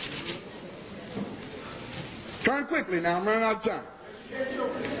 Turn quickly now, I'm running out of time.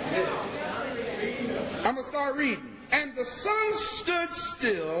 I'm going to start reading. And the sun stood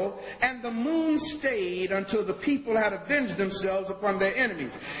still, and the moon stayed until the people had avenged themselves upon their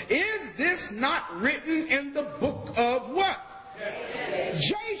enemies. Is this not written in the book of what?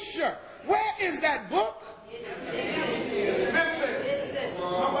 Jasher. Where is that book?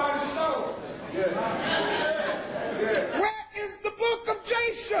 Where is the book of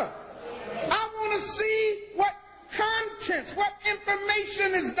Jasher? I want to see what contents, what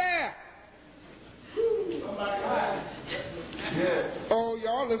information is there. Oh,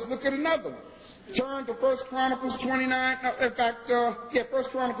 y'all, let's look at another one. Turn to 1 Chronicles 29. In fact, 1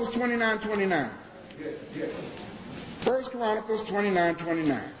 Chronicles 29:29. 1 Chronicles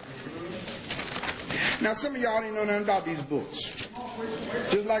 29:29. Now, some of y'all didn't know nothing about these books.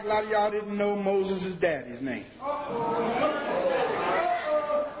 Just like a lot of y'all didn't know Moses' daddy's name.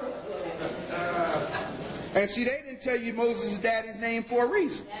 And see, they didn't tell you Moses' daddy's name for a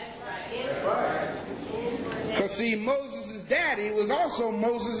reason. That's right. Because see, Moses' daddy was also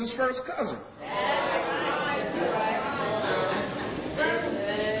Moses' first cousin.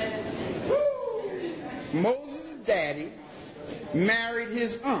 Moses' daddy married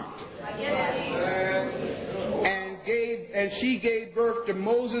his aunt. And she gave birth to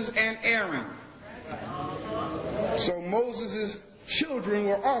Moses and Aaron. So Moses' children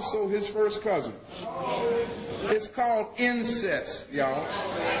were also his first cousins. It's called incest, y'all.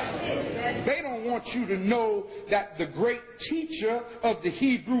 They don't want you to know that the great teacher of the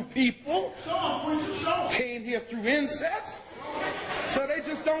Hebrew people came here through incest. So they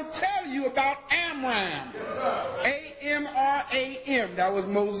just don't tell you about Amram. A-M-R-A-M. That was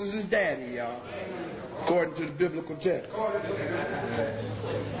Moses' daddy, y'all. According to the biblical text.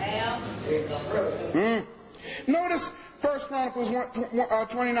 Notice 1 Chronicles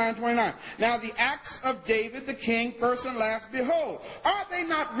 29:29. Now the acts of David the king, first and last, behold, are they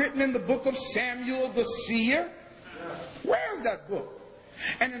not written in the book of Samuel the seer? Where's that book?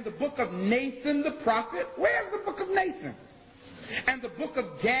 And in the book of Nathan the prophet? Where's the book of Nathan? And the book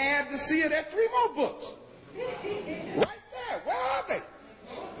of Gad the seer? There are 3 more books. Right there. Where are they?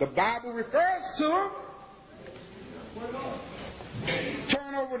 The Bible refers to them.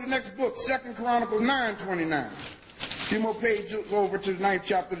 Turn over to the next book, 2 Chronicles 9:29. A few more pages over to the 9th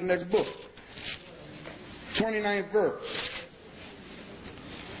chapter of the next book. 29th verse.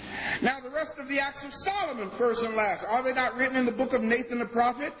 Now the rest of the acts of Solomon, first and last, are they not written in the book of Nathan the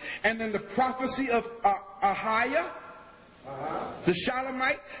prophet, and then the prophecy of Ahiah, the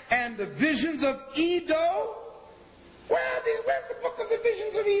Shalomite, and the visions of Edo? Where's the book of the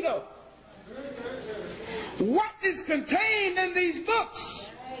visions of Edo? What is contained in these books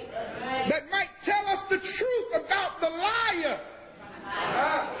that might tell us the truth about the liar?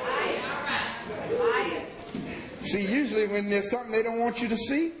 See, usually when there's something they don't want you to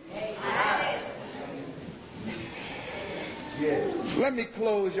see. Let me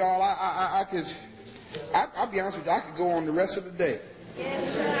close, y'all. I'll be honest with you, I could go on the rest of the day.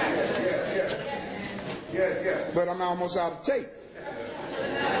 But I'm almost out of tape.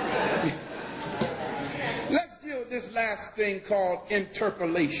 Let's deal with this last thing called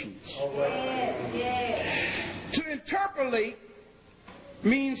interpolations. To interpolate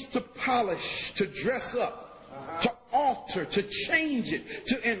means to polish, to dress up, to alter, to change it,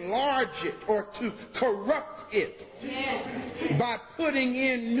 to enlarge it, or to corrupt it by putting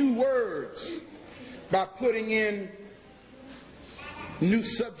in new words, by putting in new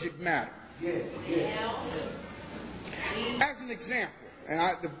subject matter. As an example,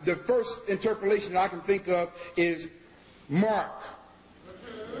 and the first interpolation that I can think of is Mark,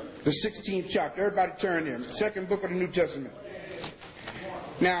 the 16th chapter. Everybody turn there. Second book of the New Testament.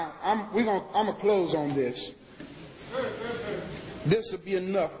 Now, I'm going to close on this. This will be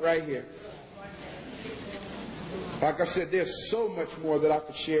enough right here. Like I said, there's so much more that I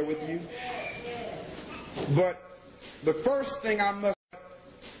could share with you. But the first thing I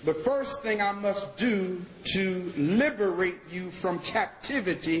must do to liberate you from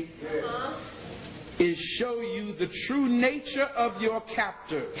captivity is show you the true nature of your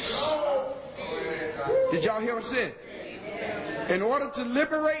captors. Did y'all hear what I said? In order to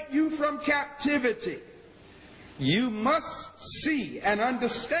liberate you from captivity, you must see and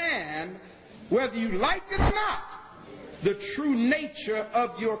understand, whether you like it or not, the true nature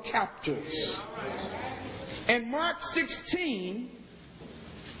of your captors. In Mark 16,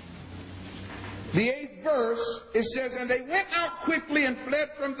 the 8th verse, it says, and they went out quickly and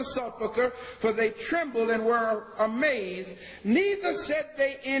fled from the sepulchre, for they trembled and were amazed. Neither said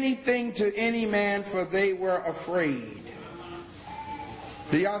they anything to any man, for they were afraid.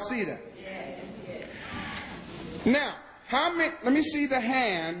 Do y'all see that? Now, let me see the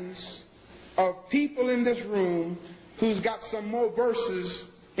hands of people in this room who's got some more verses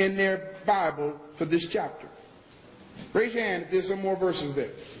in their Bible for this chapter. Raise your hand if there's some more verses there.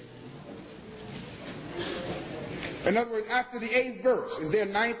 In other words, after the 8th verse, is there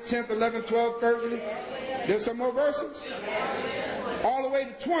 9th, 10th, 11th, 12th verse? There's some more verses? All the way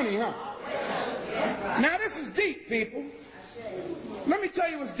to 20, huh? Now this is deep, people. Let me tell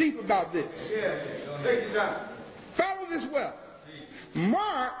you what's deep about this. Take your time. Follow this well.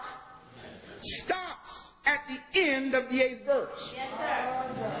 Mark stops at the end of the 8th verse. Yes,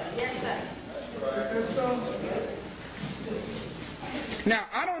 sir. Yes, sir. Now,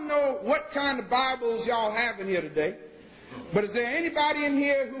 I don't know what kind of Bibles y'all have in here today, but is there anybody in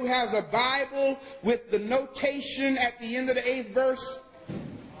here who has a Bible with the notation at the end of the 8th verse?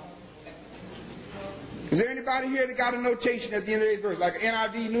 Is there anybody here that got a notation at the end of the 8th verse, like an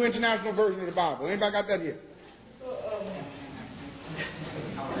NIV, New International Version of the Bible? Anybody got that here?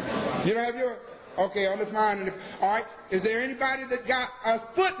 You don't have your? Okay, I'll lift mine. All right. Is there anybody that got a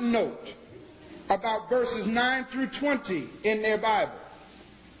footnote about verses 9 through 20 in their Bible?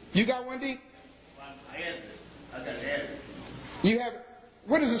 You got one, D? added it. I got it added. You have,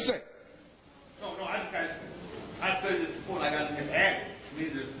 what does it say? No, I put it before I got it added.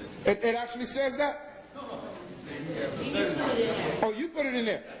 It actually says that? No. Oh, you put it in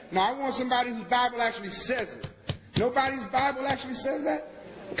there. Now, I want somebody whose Bible actually says it. Nobody's Bible actually says that?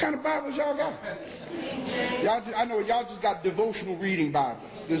 What kind of Bibles y'all got? I know y'all just got devotional reading Bibles.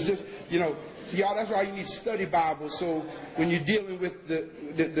 There's just, y'all, that's why you need study Bibles. So when you're dealing with the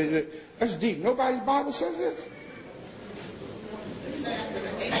that's deep. Nobody's Bible says this.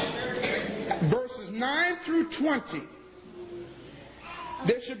 Verses 9 through 20.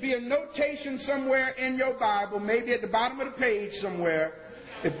 There should be a notation somewhere in your Bible, maybe at the bottom of the page somewhere.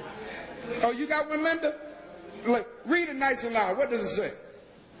 Oh, you got one, Linda? Look, read it nice and loud. What does it say?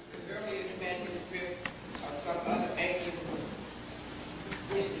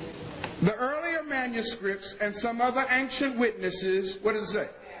 The earlier manuscripts and some other ancient witnesses, what does it say?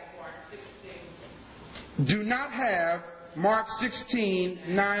 Do not have Mark 16,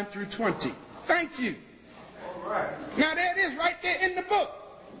 9 through 20. Thank you. All right. Now there it is right there in the book.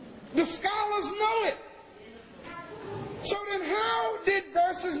 The scholars know it. So then how did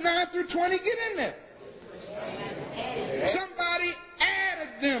verses 9 through 20 get in there? Somebody added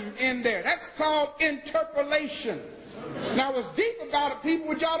them in there. That's called interpolation. Now what's deep about it, people,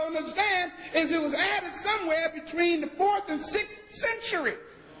 what y'all don't understand, is it was added somewhere between the 4th and 6th century.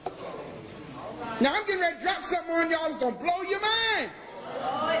 Now I'm getting ready to drop something on y'all that's going to blow your mind.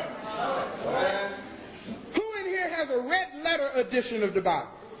 Who in here has a red letter edition of the Bible?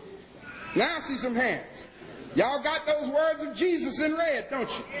 Now I see some hands. Y'all got those words of Jesus in red, don't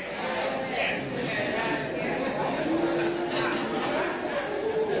you?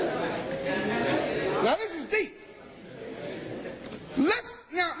 Now this is deep.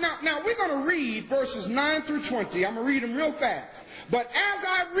 Now we're going to read verses 9 through 20. I'm going to read them real fast. But as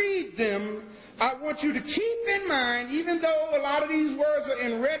I read them, I want you to keep in mind, even though a lot of these words are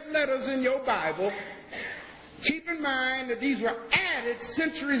in red letters in your Bible, keep in mind that these were added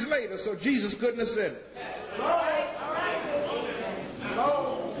centuries later, so Jesus couldn't have said it.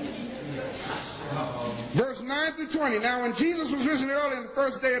 Verse 9 through 20. Now when Jesus was risen early on the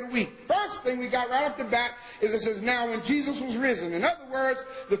first day of the week, first thing we got right off the bat is it says, now when Jesus was risen. In other words,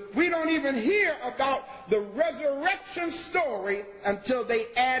 we don't even hear about the resurrection story until they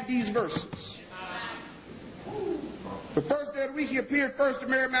add these verses. The first day of the week he appeared first to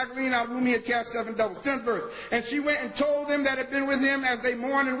Mary Magdalene, out of whom he had cast 7 devils. 10th verse. And she went and told them that had been with him as they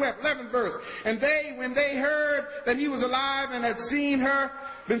mourned and wept. 11th verse. And they, when they heard that he was alive and had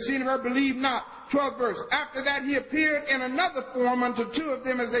been seen of her, believed not. 12th verse. After that he appeared in another form unto 2 of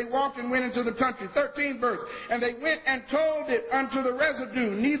them as they walked and went into the country. 13th verse. And they went and told it unto the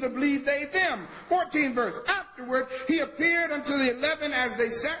residue, neither believed they them. 14th verse. Afterward he appeared unto the 11 as they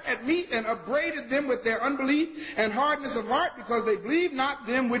sat at meat, and upbraided them with their unbelief and hardness of heart, because they believed not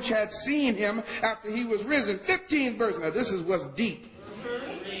them which had seen him after he was risen. 15th verse. Now this is what's deep.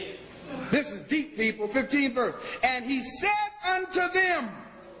 This is deep, people. 15th verse. And he said unto them,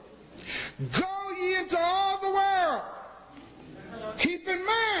 go ye into all the world. Keep in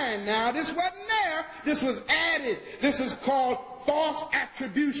mind now, this wasn't there. This was added. This is called false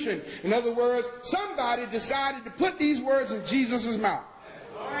attribution. In other words, somebody decided to put these words in Jesus' mouth.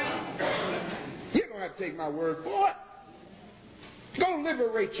 You don't have to take my word for it. Go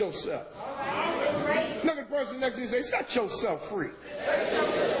liberate yourself. Look at the person next to you and say, set yourself free.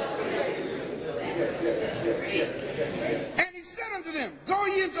 And he said unto them, go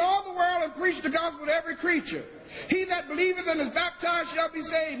ye into all the world and preach the gospel to every creature. He that believeth and is baptized shall be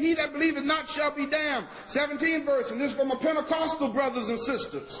saved. He that believeth not shall be damned. 17th verse, and this is for my Pentecostal brothers and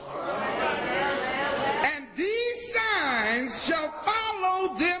sisters. And these signs shall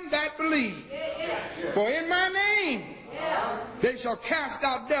follow them that believe. For in my name they shall cast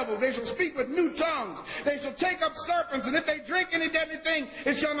out devils. They shall speak with new tongues. They shall take up serpents. And if they drink any deadly thing,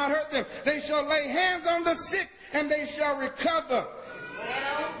 it shall not hurt them. They shall lay hands on the sick, and they shall recover.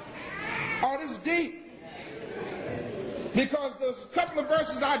 Oh, this is deep. Because those couple of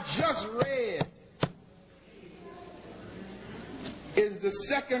verses I just read is the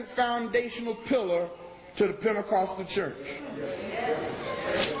second foundational pillar to the Pentecostal church.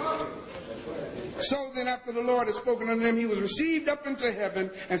 So then after the Lord had spoken unto them, he was received up into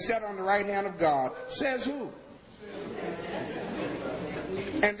heaven and sat on the right hand of God. Says who?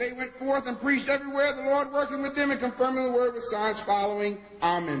 And they went forth and preached everywhere, the Lord working with them and confirming the word with signs following.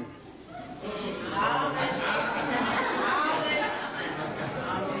 Amen.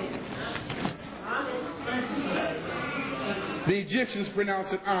 The Egyptians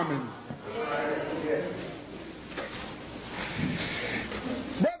pronounce it Amen.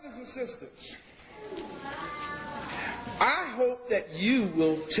 Brothers and sisters, I hope that you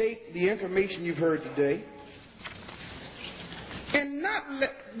will take the information you've heard today and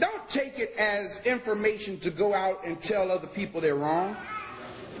don't take it as information to go out and tell other people they're wrong.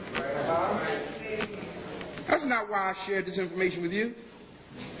 That's not why I shared this information with you.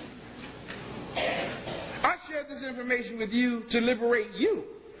 I shared this information with you to liberate you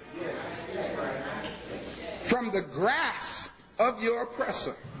from the grasp of your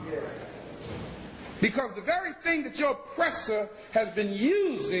oppressor. Because the very thing that your oppressor has been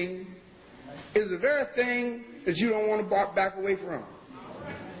using is the very thing that you don't want to back away from.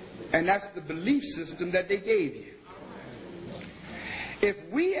 And that's the belief system that they gave you. If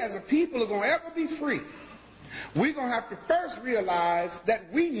we as a people are going to ever be free, we're going to have to first realize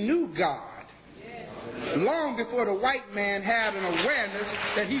that we knew God long before the white man had an awareness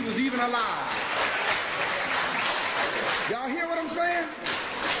that he was even alive. Y'all hear what I'm saying?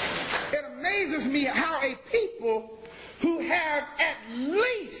 It amazes me how a people who have at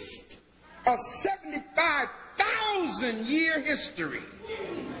least a 75,000-year history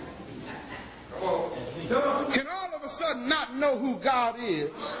can all of a sudden not know who God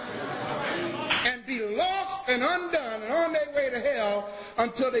is and be lost and undone and on their way to hell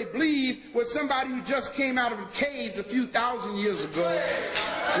until they believe what somebody who just came out of the caves a few thousand years ago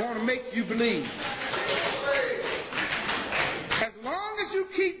want to make you believe. As long as you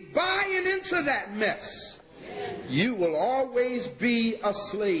keep buying into that mess, you will always be a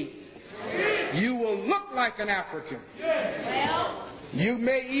slave. You will look like an African. You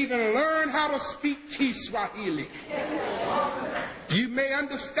may even learn how to speak Kiswahili. You may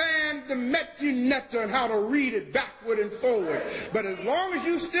understand the Metu Neter and how to read it backward and forward. But as long as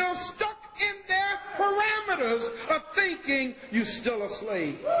you're still stuck in their parameters of thinking, you're still a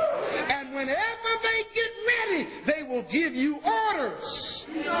slave. And whenever they get ready, they will give you orders.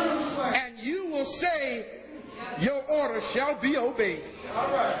 And you will say, your order shall be obeyed.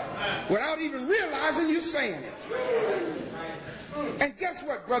 Without even realizing you're saying it. And guess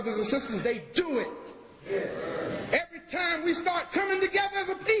what, brothers and sisters? They do it. Every time we start coming together as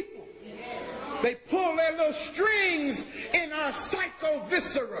a people, they pull their little strings in our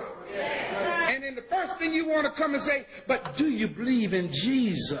psycho-viscera. And then the first thing you want to come and say, but do you believe in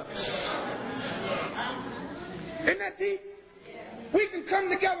Jesus? Isn't that deep? We can come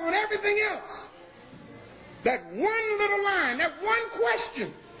together on everything else. That one little line, that one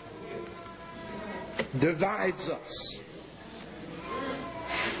question divides us.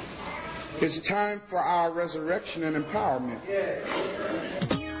 It's time for our resurrection and empowerment. The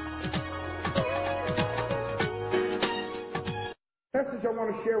message I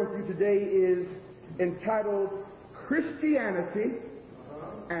want to share with you today is entitled Christianity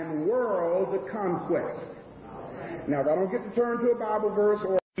and World Conquest. Now, if I don't get to turn to a Bible verse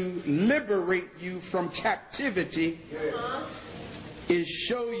or to liberate you from captivity, is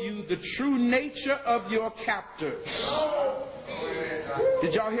show you the true nature of your captors.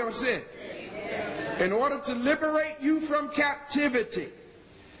 Did y'all hear what I said? In order to liberate you from captivity,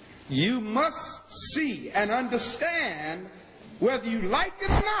 you must see and understand, whether you like it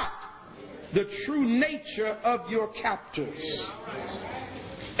or not, the true nature of your captors.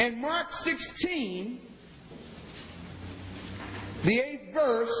 In Mark 16, the 8th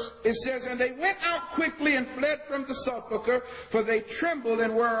verse, it says, and they went out quickly and fled from the sepulchre, for they trembled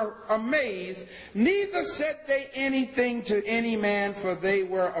and were amazed. Neither said they anything to any man, for they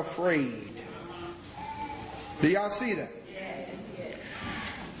were afraid. Do y'all see that? Yes.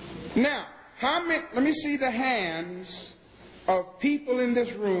 Now, how many? Let me see the hands of people in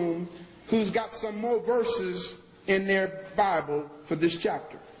this room who's got some more verses in their Bible for this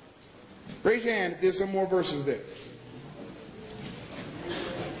chapter. Raise your hand if there's some more verses there.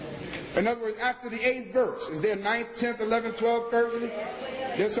 In other words, after the 8th verse, is there 9th, 10th, 11th, 12th verse?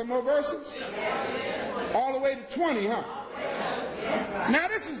 There's some more verses? All the way to 20, huh? Now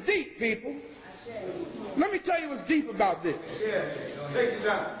this is deep, people. Let me tell you what's deep about this.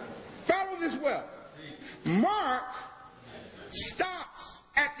 Follow this well. Mark stops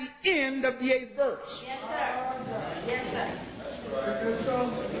at the end of the 8th verse. Yes, sir. Yes, sir.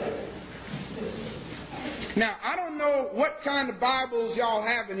 Now, I don't know what kind of Bibles y'all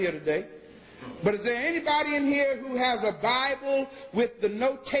have in here today, but is there anybody in here who has a Bible with the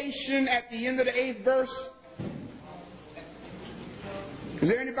notation at the end of the 8th verse? Is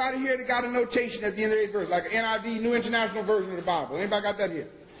there anybody here that got a notation at the end of the 8th verse, like an NIV, New International Version of the Bible? Anybody got that here?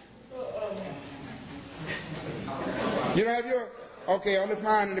 You don't have your? Okay, I'll lift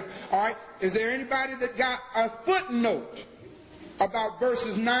mine. All right. Is there anybody that got a footnote about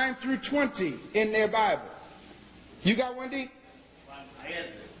verses 9 through 20 in their Bible? You got one, D? I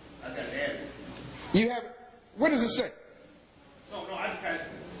got it. You have does it say? No,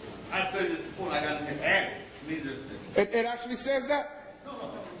 I studied it before I got it added. It actually says that?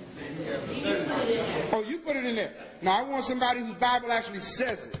 Oh, you put it in there. Now, I want somebody whose Bible actually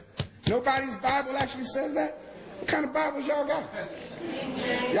says it. Nobody's Bible actually says that? What kind of Bibles y'all got?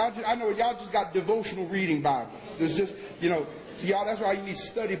 I know y'all just got devotional reading Bibles. There's just, y'all, that's why you need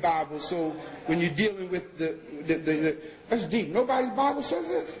study Bibles. So when you're dealing with the that's deep. Nobody's Bible says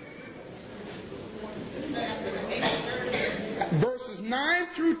this. Verses 9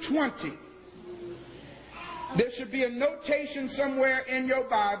 through 20. There should be a notation somewhere in your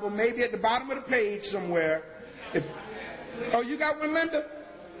Bible, maybe at the bottom of the page somewhere. Oh, you got one, Linda?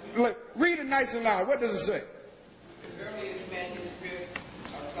 Look, read it nice and loud. What does it say? The earliest manuscript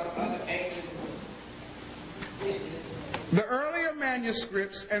of some other ancient witnesses. The earlier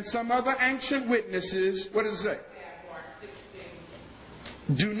manuscripts and some other ancient witnesses, what does it say?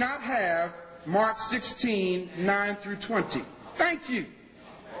 Do not have Mark 16, 9 through 20. Thank you.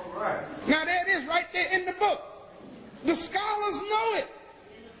 Now there it is right there in the book. The scholars know it.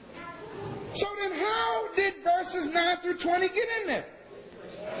 So then how did verses 9 through 20 get in there?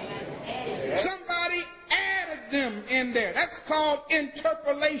 Somebody added them in there. That's called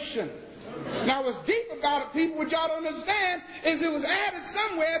interpolation. Now what's deep about it, people, what y'all don't understand, is it was added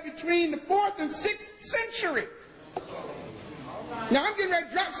somewhere between the 4th and 6th century. Now I'm getting ready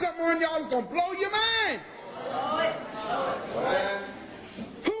to drop something on y'all that's going to blow your mind.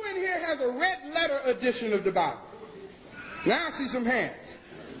 Who in here has a red letter edition of the Bible? Now I see some hands.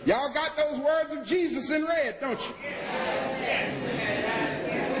 Y'all got those words of Jesus in red, don't you?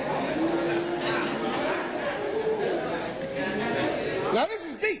 Now this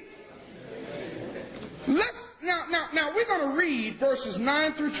is deep. Now we're going to read verses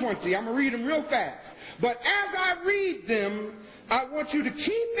 9 through 20. I'm going to read them real fast. But as I read them, I want you to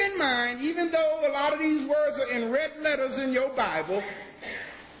keep in mind, even though a lot of these words are in red letters in your Bible,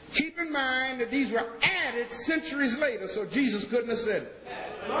 keep in mind that these were added centuries later, so Jesus couldn't have said it.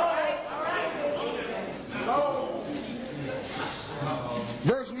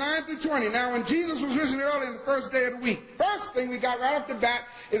 Verse 9 through 20. Now when Jesus was risen early on the first day of the week, first thing we got right off the bat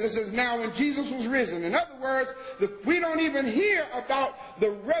is it says, now when Jesus was risen. In other words, we don't even hear about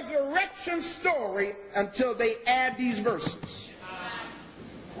the resurrection story until they add these verses.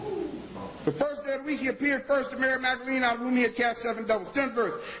 The first day of the week he appeared first to Mary Magdalene, out of whom he had cast 7 devils. 10th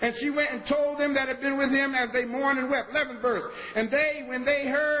verse. And she went and told them that had been with him as they mourned and wept. 11th verse. And they, when they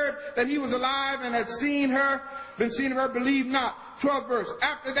heard that he was alive and had been seen of her, believed not. 12th verse.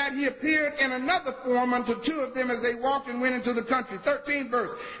 After that he appeared in another form unto 2 of them as they walked and went into the country. 13th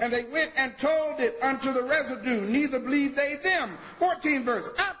verse. And they went and told it unto the residue, neither believed they them. 14th verse.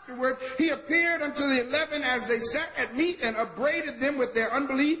 Afterward he appeared unto the 11 as they sat at meat, and upbraided them with their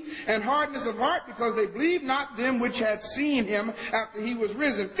unbelief and hardness of heart, because they believed not them which had seen him after he was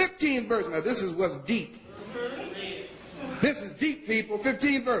risen. 15th verse. Now this is what's deep. This is deep, people.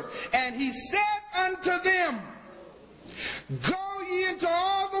 15th verse. And he said unto them, go ye into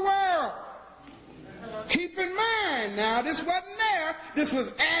all the world. Keep in mind now, this wasn't there. This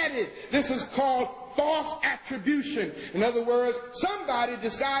was added. This is called false attribution. In other words, somebody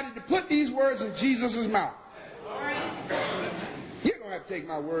decided to put these words in Jesus' mouth. You don't have to take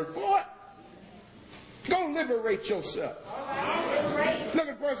my word for it. Go liberate yourself. Look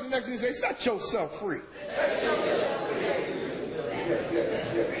at the person next to you and say, set yourself free.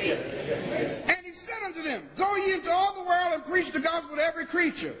 And he said unto them, go ye into all the world and preach the gospel to every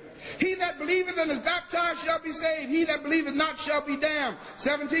creature. He that believeth and is baptized shall be saved. He that believeth not shall be damned.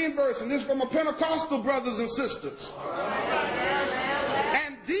 17th verse, and this is from a Pentecostal brothers and sisters.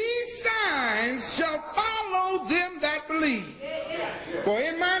 And these signs shall follow them that believe. For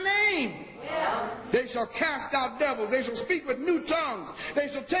in my name they shall cast out devils. They shall speak with new tongues. They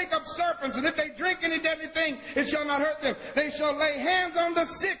shall take up serpents. And if they drink any deadly thing, it shall not hurt them. They shall lay hands on the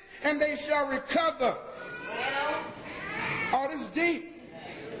sick, and they shall recover. Oh, this is deep.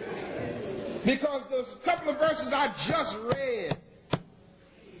 Because those couple of verses I just read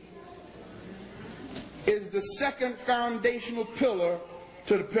is the second foundational pillar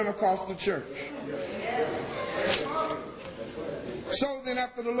to the Pentecostal church. So then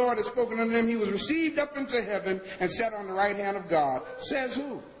after the Lord had spoken unto them, he was received up into heaven and sat on the right hand of God. Says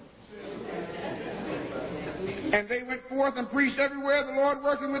who? And they went forth and preached everywhere, the Lord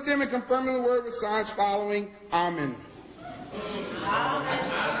working with them and confirming the word with signs following. Amen.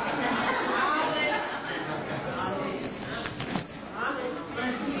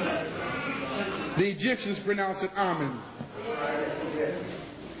 The Egyptians pronounce it Amen.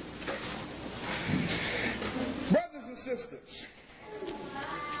 Brothers and sisters,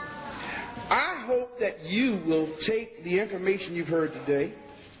 I hope that you will take the information you've heard today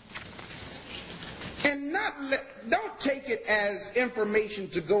and don't take it as information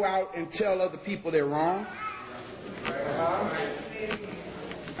to go out and tell other people they're wrong.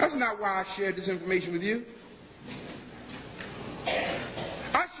 That's not why I shared this information with you.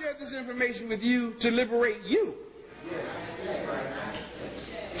 I shared this information with you to liberate you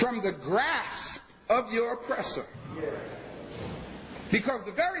from the grasp of your oppressor. Because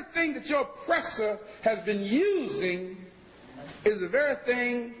the very thing that your oppressor has been using is the very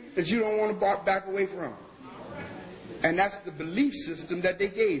thing that you don't want to back away from. And that's the belief system that they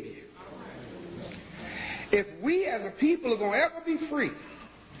gave you. If we as a people are going to ever be free,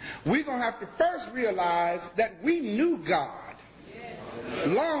 we're going to have to first realize that we knew God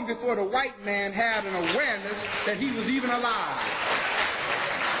long before the white man had an awareness that he was even alive.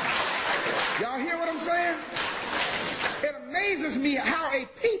 Y'all hear what I'm saying? It amazes me how a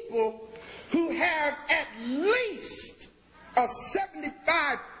people who have at least a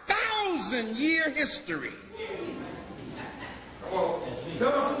 75,000-year history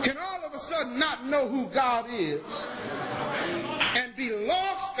can all of a sudden not know who God is and be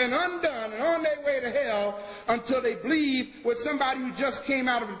lost and undone and on their way to hell until they believe what somebody who just came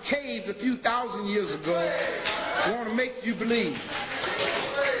out of the caves a few thousand years ago want to make you believe.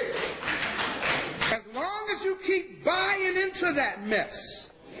 As long as you keep buying into that mess,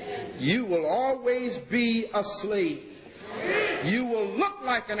 you will always be a slave. You will look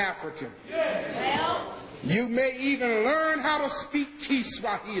like an African. You may even learn how to speak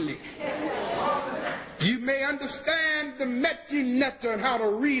Kiswahili. You may understand the Metu Neter and how to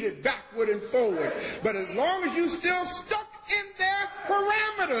read it backward and forward. But as long as you're still stuck in their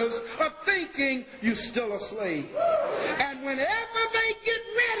parameters of thinking, you're still a slave. And whenever they get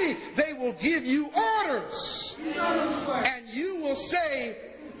ready, they will give you orders. And you will say,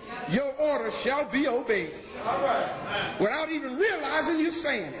 your order shall be obeyed. Without even realizing you're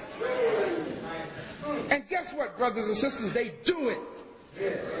saying it. And guess what, brothers and sisters? They do it.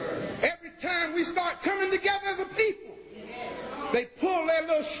 Every time we start coming together as a people, they pull their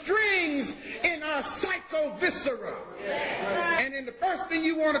little strings in our psycho-viscera. And then the first thing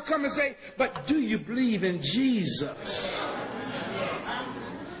you want to come and say, but do you believe in Jesus?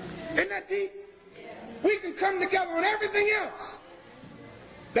 Isn't that deep? We can come together on everything else.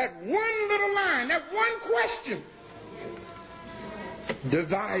 That one little line, that one question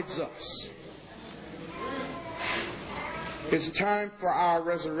divides us. It's time for our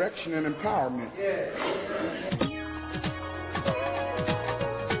resurrection and empowerment.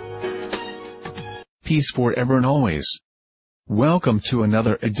 Peace forever and always. Welcome to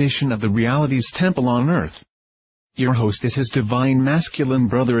another edition of the Realities Temple on Earth. Your host is His Divine Masculine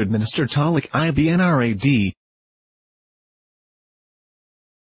Brother Administrator Talik Ibnrad,